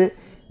দাঁড়িয়েছে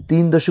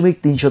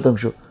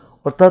 3.3%,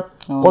 অর্থাৎ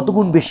কত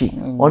গুণ বেশি,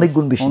 অনেক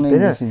গুণ বেশি, তাই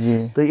না?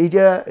 তো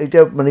এইটা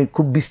মানে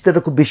খুব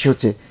বিস্তারটা খুব বেশি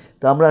হচ্ছে।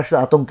 তো আমরা আসলে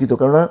আতঙ্কিত,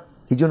 কেননা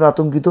এই জন্য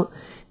আতঙ্কিত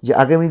যে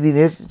আগামী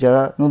দিনের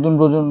যারা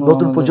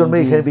নতুন প্রজন্ম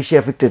এখানে বেশি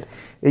অ্যাফেক্টেড।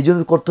 এই জন্য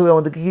করতে হবে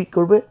আমাদেরকে কী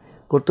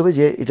করতে হবে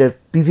যে এটার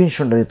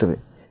প্রিভেনশনটা নিতে হবে।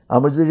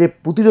 আমরা যদি যে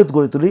প্রতিরোধ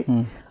গড়ে তুলি,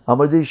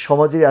 আমরা যদি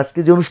সমাজে আজকে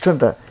যে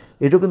অনুষ্ঠানটা,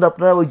 এটাও কিন্তু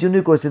আপনারা ওই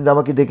জন্যই করেছেন যে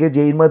আমাকে ডেকে,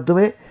 যে এর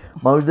মাধ্যমে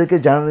মানুষদেরকে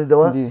জানানো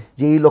দেওয়া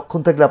যে এই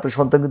লক্ষণ থাকলে আপনার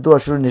সন্তান কিন্তু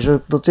আসলে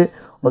নেশাযুক্ত হচ্ছে,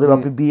 অথবা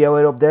আপনি বি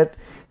অ্যাওয়্যার অফ দ্যাট।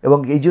 এবং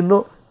এই জন্য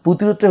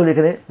প্রতিরোধটা হলে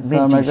এখানে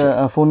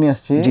ফোন নিয়ে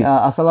আসছি।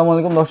 আসসালামু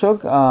আলাইকুম দর্শক,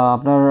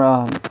 আপনার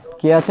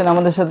কে আছেন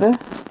আমাদের সাথে?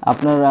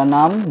 আপনার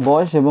নাম,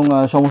 বয়স এবং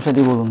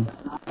সমস্যাটি বলুন।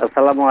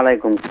 আসসালামু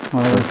আলাইকুম।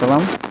 ওয়ালাইকুম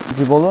আসসালাম।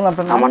 জি বলুন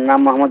আপনার নাম। আমার নাম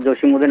মোহাম্মদ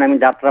জসিমউদ্দিন, আমি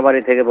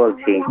যাত্রাবাড়ি থেকে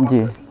বলছি।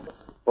 জি।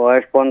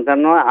 বয়স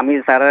 55, আমি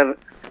স্যারের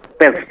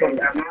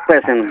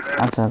পেশেন্ট।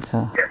 আচ্ছা আচ্ছা।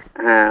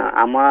 হ্যাঁ,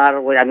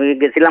 আমি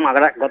গেছিলাম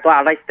গত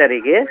 28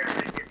 তারিখে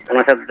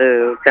ওনার সাথে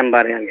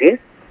চেম্বারে আর কি।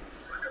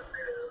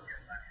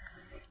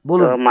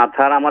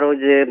 মাথার আমার ওই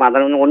যে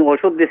মাথার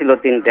ওষুধ দিয়েছিল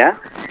 3টা,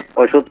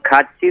 ওষুধ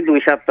খাচ্ছি 2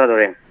 সপ্তাহ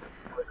ধরে।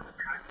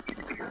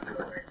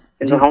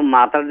 কিন্তু আমার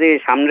মাথার যে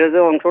সামনের যে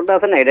অংশটা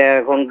আছে না, এটা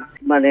এখন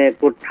মানে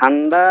খুব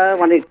ঠান্ডা,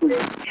 মানে একটু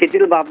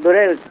শীতল ভাব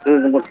ধরে,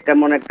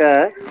 তেমন একটা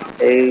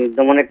এই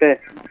যেমন একটা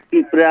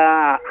পিঁপড়া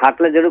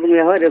হাঁটলে যেরকম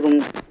ইয়ে হয় এরকম,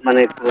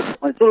 মানে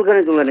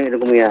চুলকানি চুলকানি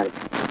এরকম ইয়ে আর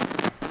কি।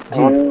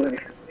 এখন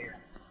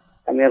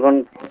আমি এখন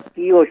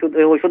কি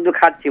ওষুধ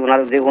খাচ্ছি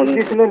ওনার যে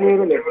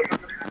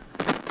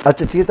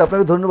আচ্ছা ঠিক আছে,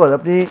 আপনাকে ধন্যবাদ।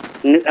 আপনি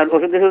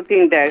ওষুধ দিয়েছিল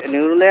 3টা,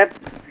 নিউরোলেট,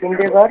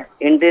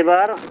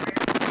 এন্টিবার,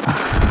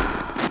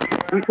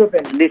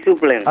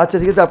 ডিসুপ্লেন। আচ্ছা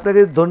ঠিক আছে,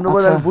 আপনাকে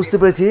ধন্যবাদ। আমি বুঝতে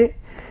পেরেছি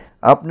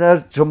আপনার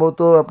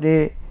সম্ভবত আপনি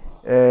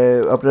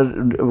আপনার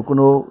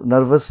কোনো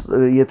নার্ভাস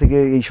ইয়ে থেকে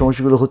এই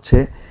সমস্যাগুলো হচ্ছে,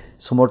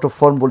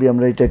 সোমাটোফর্ম বলি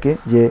আমরা এটাকে,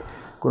 যে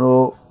কোনো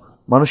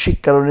মানসিক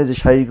কারণে যে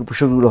শারীরিক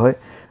উপসর্গগুলো হয়।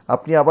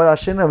 আপনি আবার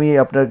আসেন, আমি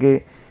আপনাকে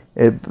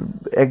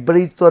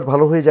একবারেই তো আর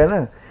ভালো হয়ে যায় না,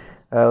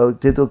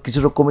 যেহেতু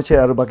কিছুটা কমেছে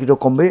আর বাকিটাও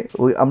কমবে।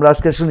 ওই আমরা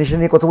আজকে আসলে নেশা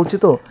নিয়ে কথা বলছি,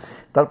 তো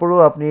তারপরেও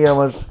আপনি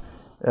আমার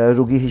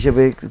রোগী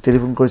হিসেবে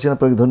টেলিফোন করেছেন,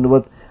 আপনাকে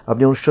ধন্যবাদ।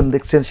 আপনি অনুষ্ঠান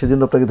দেখছেন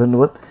সেজন্য আপনাকে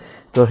ধন্যবাদ।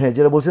 তো হ্যাঁ,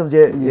 যেটা বলছিলাম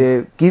যে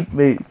কি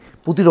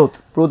প্রতিরোধ,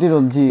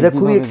 জি, এটা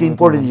খুবই একটি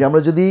ইম্পর্টেন্ট জিনিস।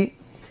 আমরা যদি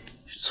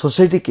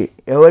সোসাইটিকে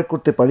অ্যাওয়্যার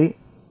করতে পারি,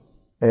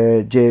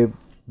 যে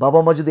বাবা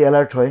মা যদি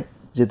অ্যালার্ট হয়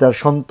যে তার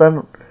সন্তান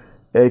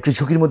একটু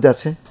ঝুঁকির মধ্যে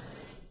আছে,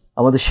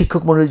 আমাদের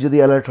শিক্ষক মণ্ডলী যদি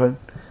অ্যালার্ট হন,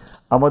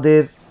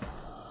 আমাদের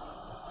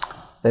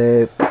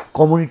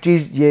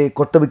কমিউনিটির যে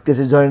কর্তা ব্যক্তি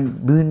আছে, ধরেন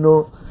বিভিন্ন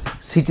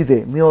সিটিতে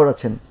মেয়র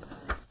আছেন,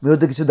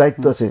 মেয়রদের কিছু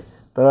দায়িত্ব আছে,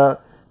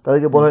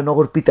 তাদেরকে বলা হয়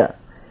নগর পিতা।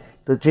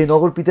 তো সেই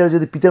নগর পিতারা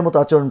যদি পিতার মতো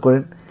আচরণ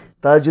করেন,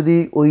 তারা যদি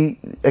ওই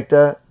একটা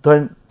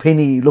ধরেন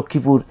ফেনী,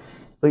 লক্ষ্মীপুর,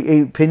 এই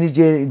ফেনীর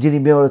যিনি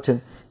মেয়র আছেন,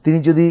 তিনি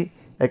যদি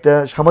একটা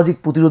সামাজিক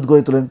প্রতিরোধ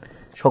গড়ে তোলেন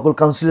সকল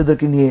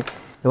কাউন্সিলরদেরকে নিয়ে,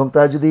 এবং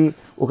তারা যদি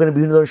ওখানে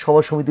বিভিন্ন ধরনের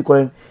সভা সমিতি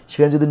করেন,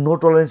 সেখানে যদি নো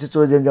টলারেন্সে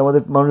চলে যান, যে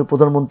আমাদের মাননীয়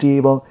প্রধানমন্ত্রী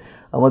এবং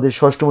আমাদের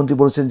স্বরাষ্ট্রমন্ত্রী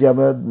বলেছেন যে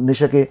আমরা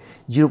নেশাকে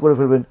জিরো করে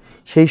ফেলবেন,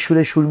 সেই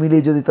সুরে সুর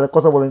মিলিয়ে যদি তারা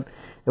কথা বলেন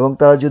এবং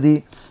তারা যদি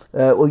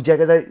ওই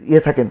জায়গাটায়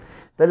থাকেন,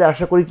 তাহলে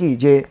আশা করি কি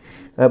যে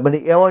মানে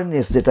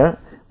অ্যাওয়ারনেস, যেটা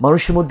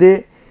মানুষের মধ্যে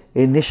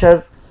এই নেশার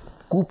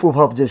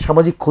কুপ্রভাব, যে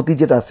সামাজিক ক্ষতি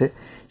যেটা আছে,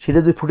 সেটা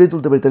যদি ফুটিয়ে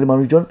তুলতে পারে, তাহলে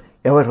মানুষজন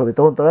অ্যাওয়ার হবে।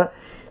 তখন তারা,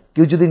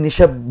 কেউ যদি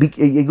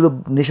এইগুলো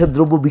নেশার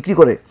দ্রব্য বিক্রি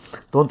করে,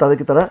 তখন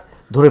তাদেরকে তারা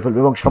ধরে ফেলবে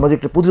এবং সামাজিক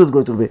একটা প্রতিরোধ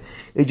গড়ে তুলবে।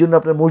 এই জন্য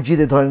আপনার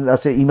মসজিদে ধরেন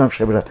আছে ইমাম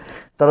সাহেবরা,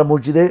 তারা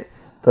মসজিদে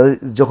তাদের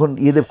যখন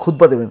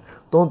খুতবা দেবেন,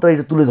 তখন তারা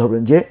এটা তুলে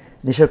ধরবেন যে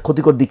নেশার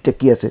ক্ষতিকর দিকটা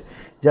কী আছে।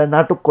 যারা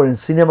নাটক করেন,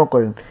 সিনেমা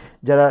করেন,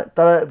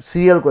 তারা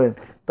সিরিয়াল করেন,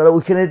 তারা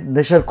ওইখানে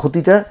নেশার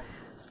ক্ষতিটা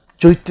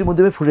চরিত্রের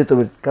মধ্যে ফুটিয়ে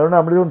তুলবেন। কারণ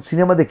আমরা যখন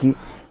সিনেমা দেখি,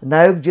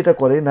 নায়ক যেটা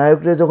করে,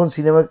 নায়করা যখন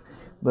সিনেমা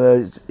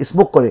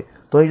স্মোক করে,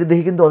 তখন এটা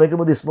দেখে কিন্তু অনেকের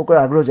মধ্যে স্মোক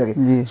করার আগ্রহ জাগে।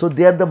 So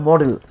they are the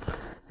model,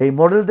 এই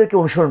মডেলদেরকে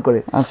অনুসরণ করে।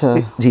 আচ্ছা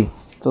জি।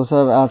 তো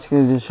স্যার, আজকে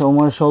যে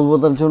সময়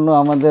স্বল্পতার জন্য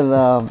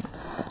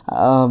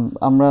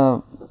আমরা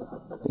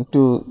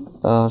একটু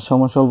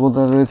সময়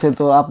স্বল্পতা রয়েছে,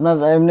 তো আপনার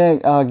এমনি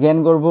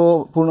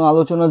জ্ঞানগর্ভপূর্ণ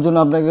আলোচনার জন্য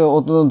আপনাকে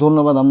অত্যন্ত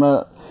ধন্যবাদ। আমরা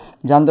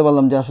জানতে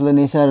পারলাম যে আসলে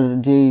নেশার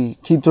যেই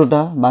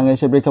চিত্রটা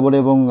বাংলাদেশের প্রেক্ষাপটে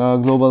এবং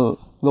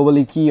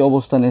গ্লোবালি কী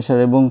অবস্থা নেশার,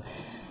 এবং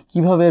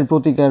কীভাবে এর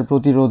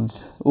প্রতিরোধ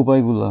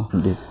উপায়গুলো।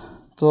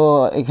 তো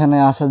এখানে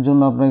আসার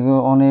জন্য আপনাকে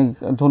অনেক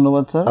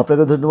ধন্যবাদ স্যার।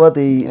 আপনাকে ধন্যবাদ,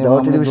 এই দাওয়া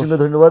টেলিভিশনকে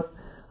ধন্যবাদ,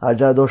 আর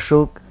যারা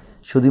দর্শক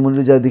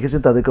সুধীমণ্ডলী যারা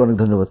দেখেছেন তাদেরকে অনেক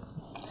ধন্যবাদ।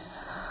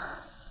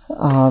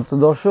 তো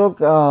দর্শক,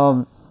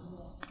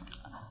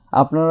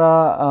 আপনারা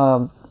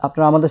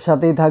আমাদের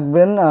সাথেই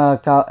থাকবেন।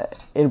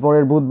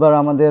 এরপরের বুধবার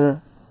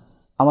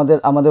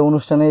আমাদের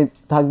অনুষ্ঠানেই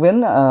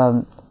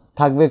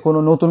থাকবে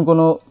নতুন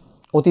কোনো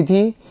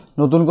অতিথি,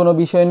 নতুন কোনো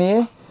বিষয় নিয়ে।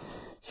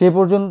 সে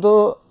পর্যন্ত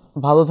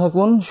ভালো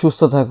থাকুন,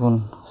 সুস্থ থাকুন।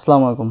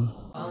 আসসালামু আলাইকুম।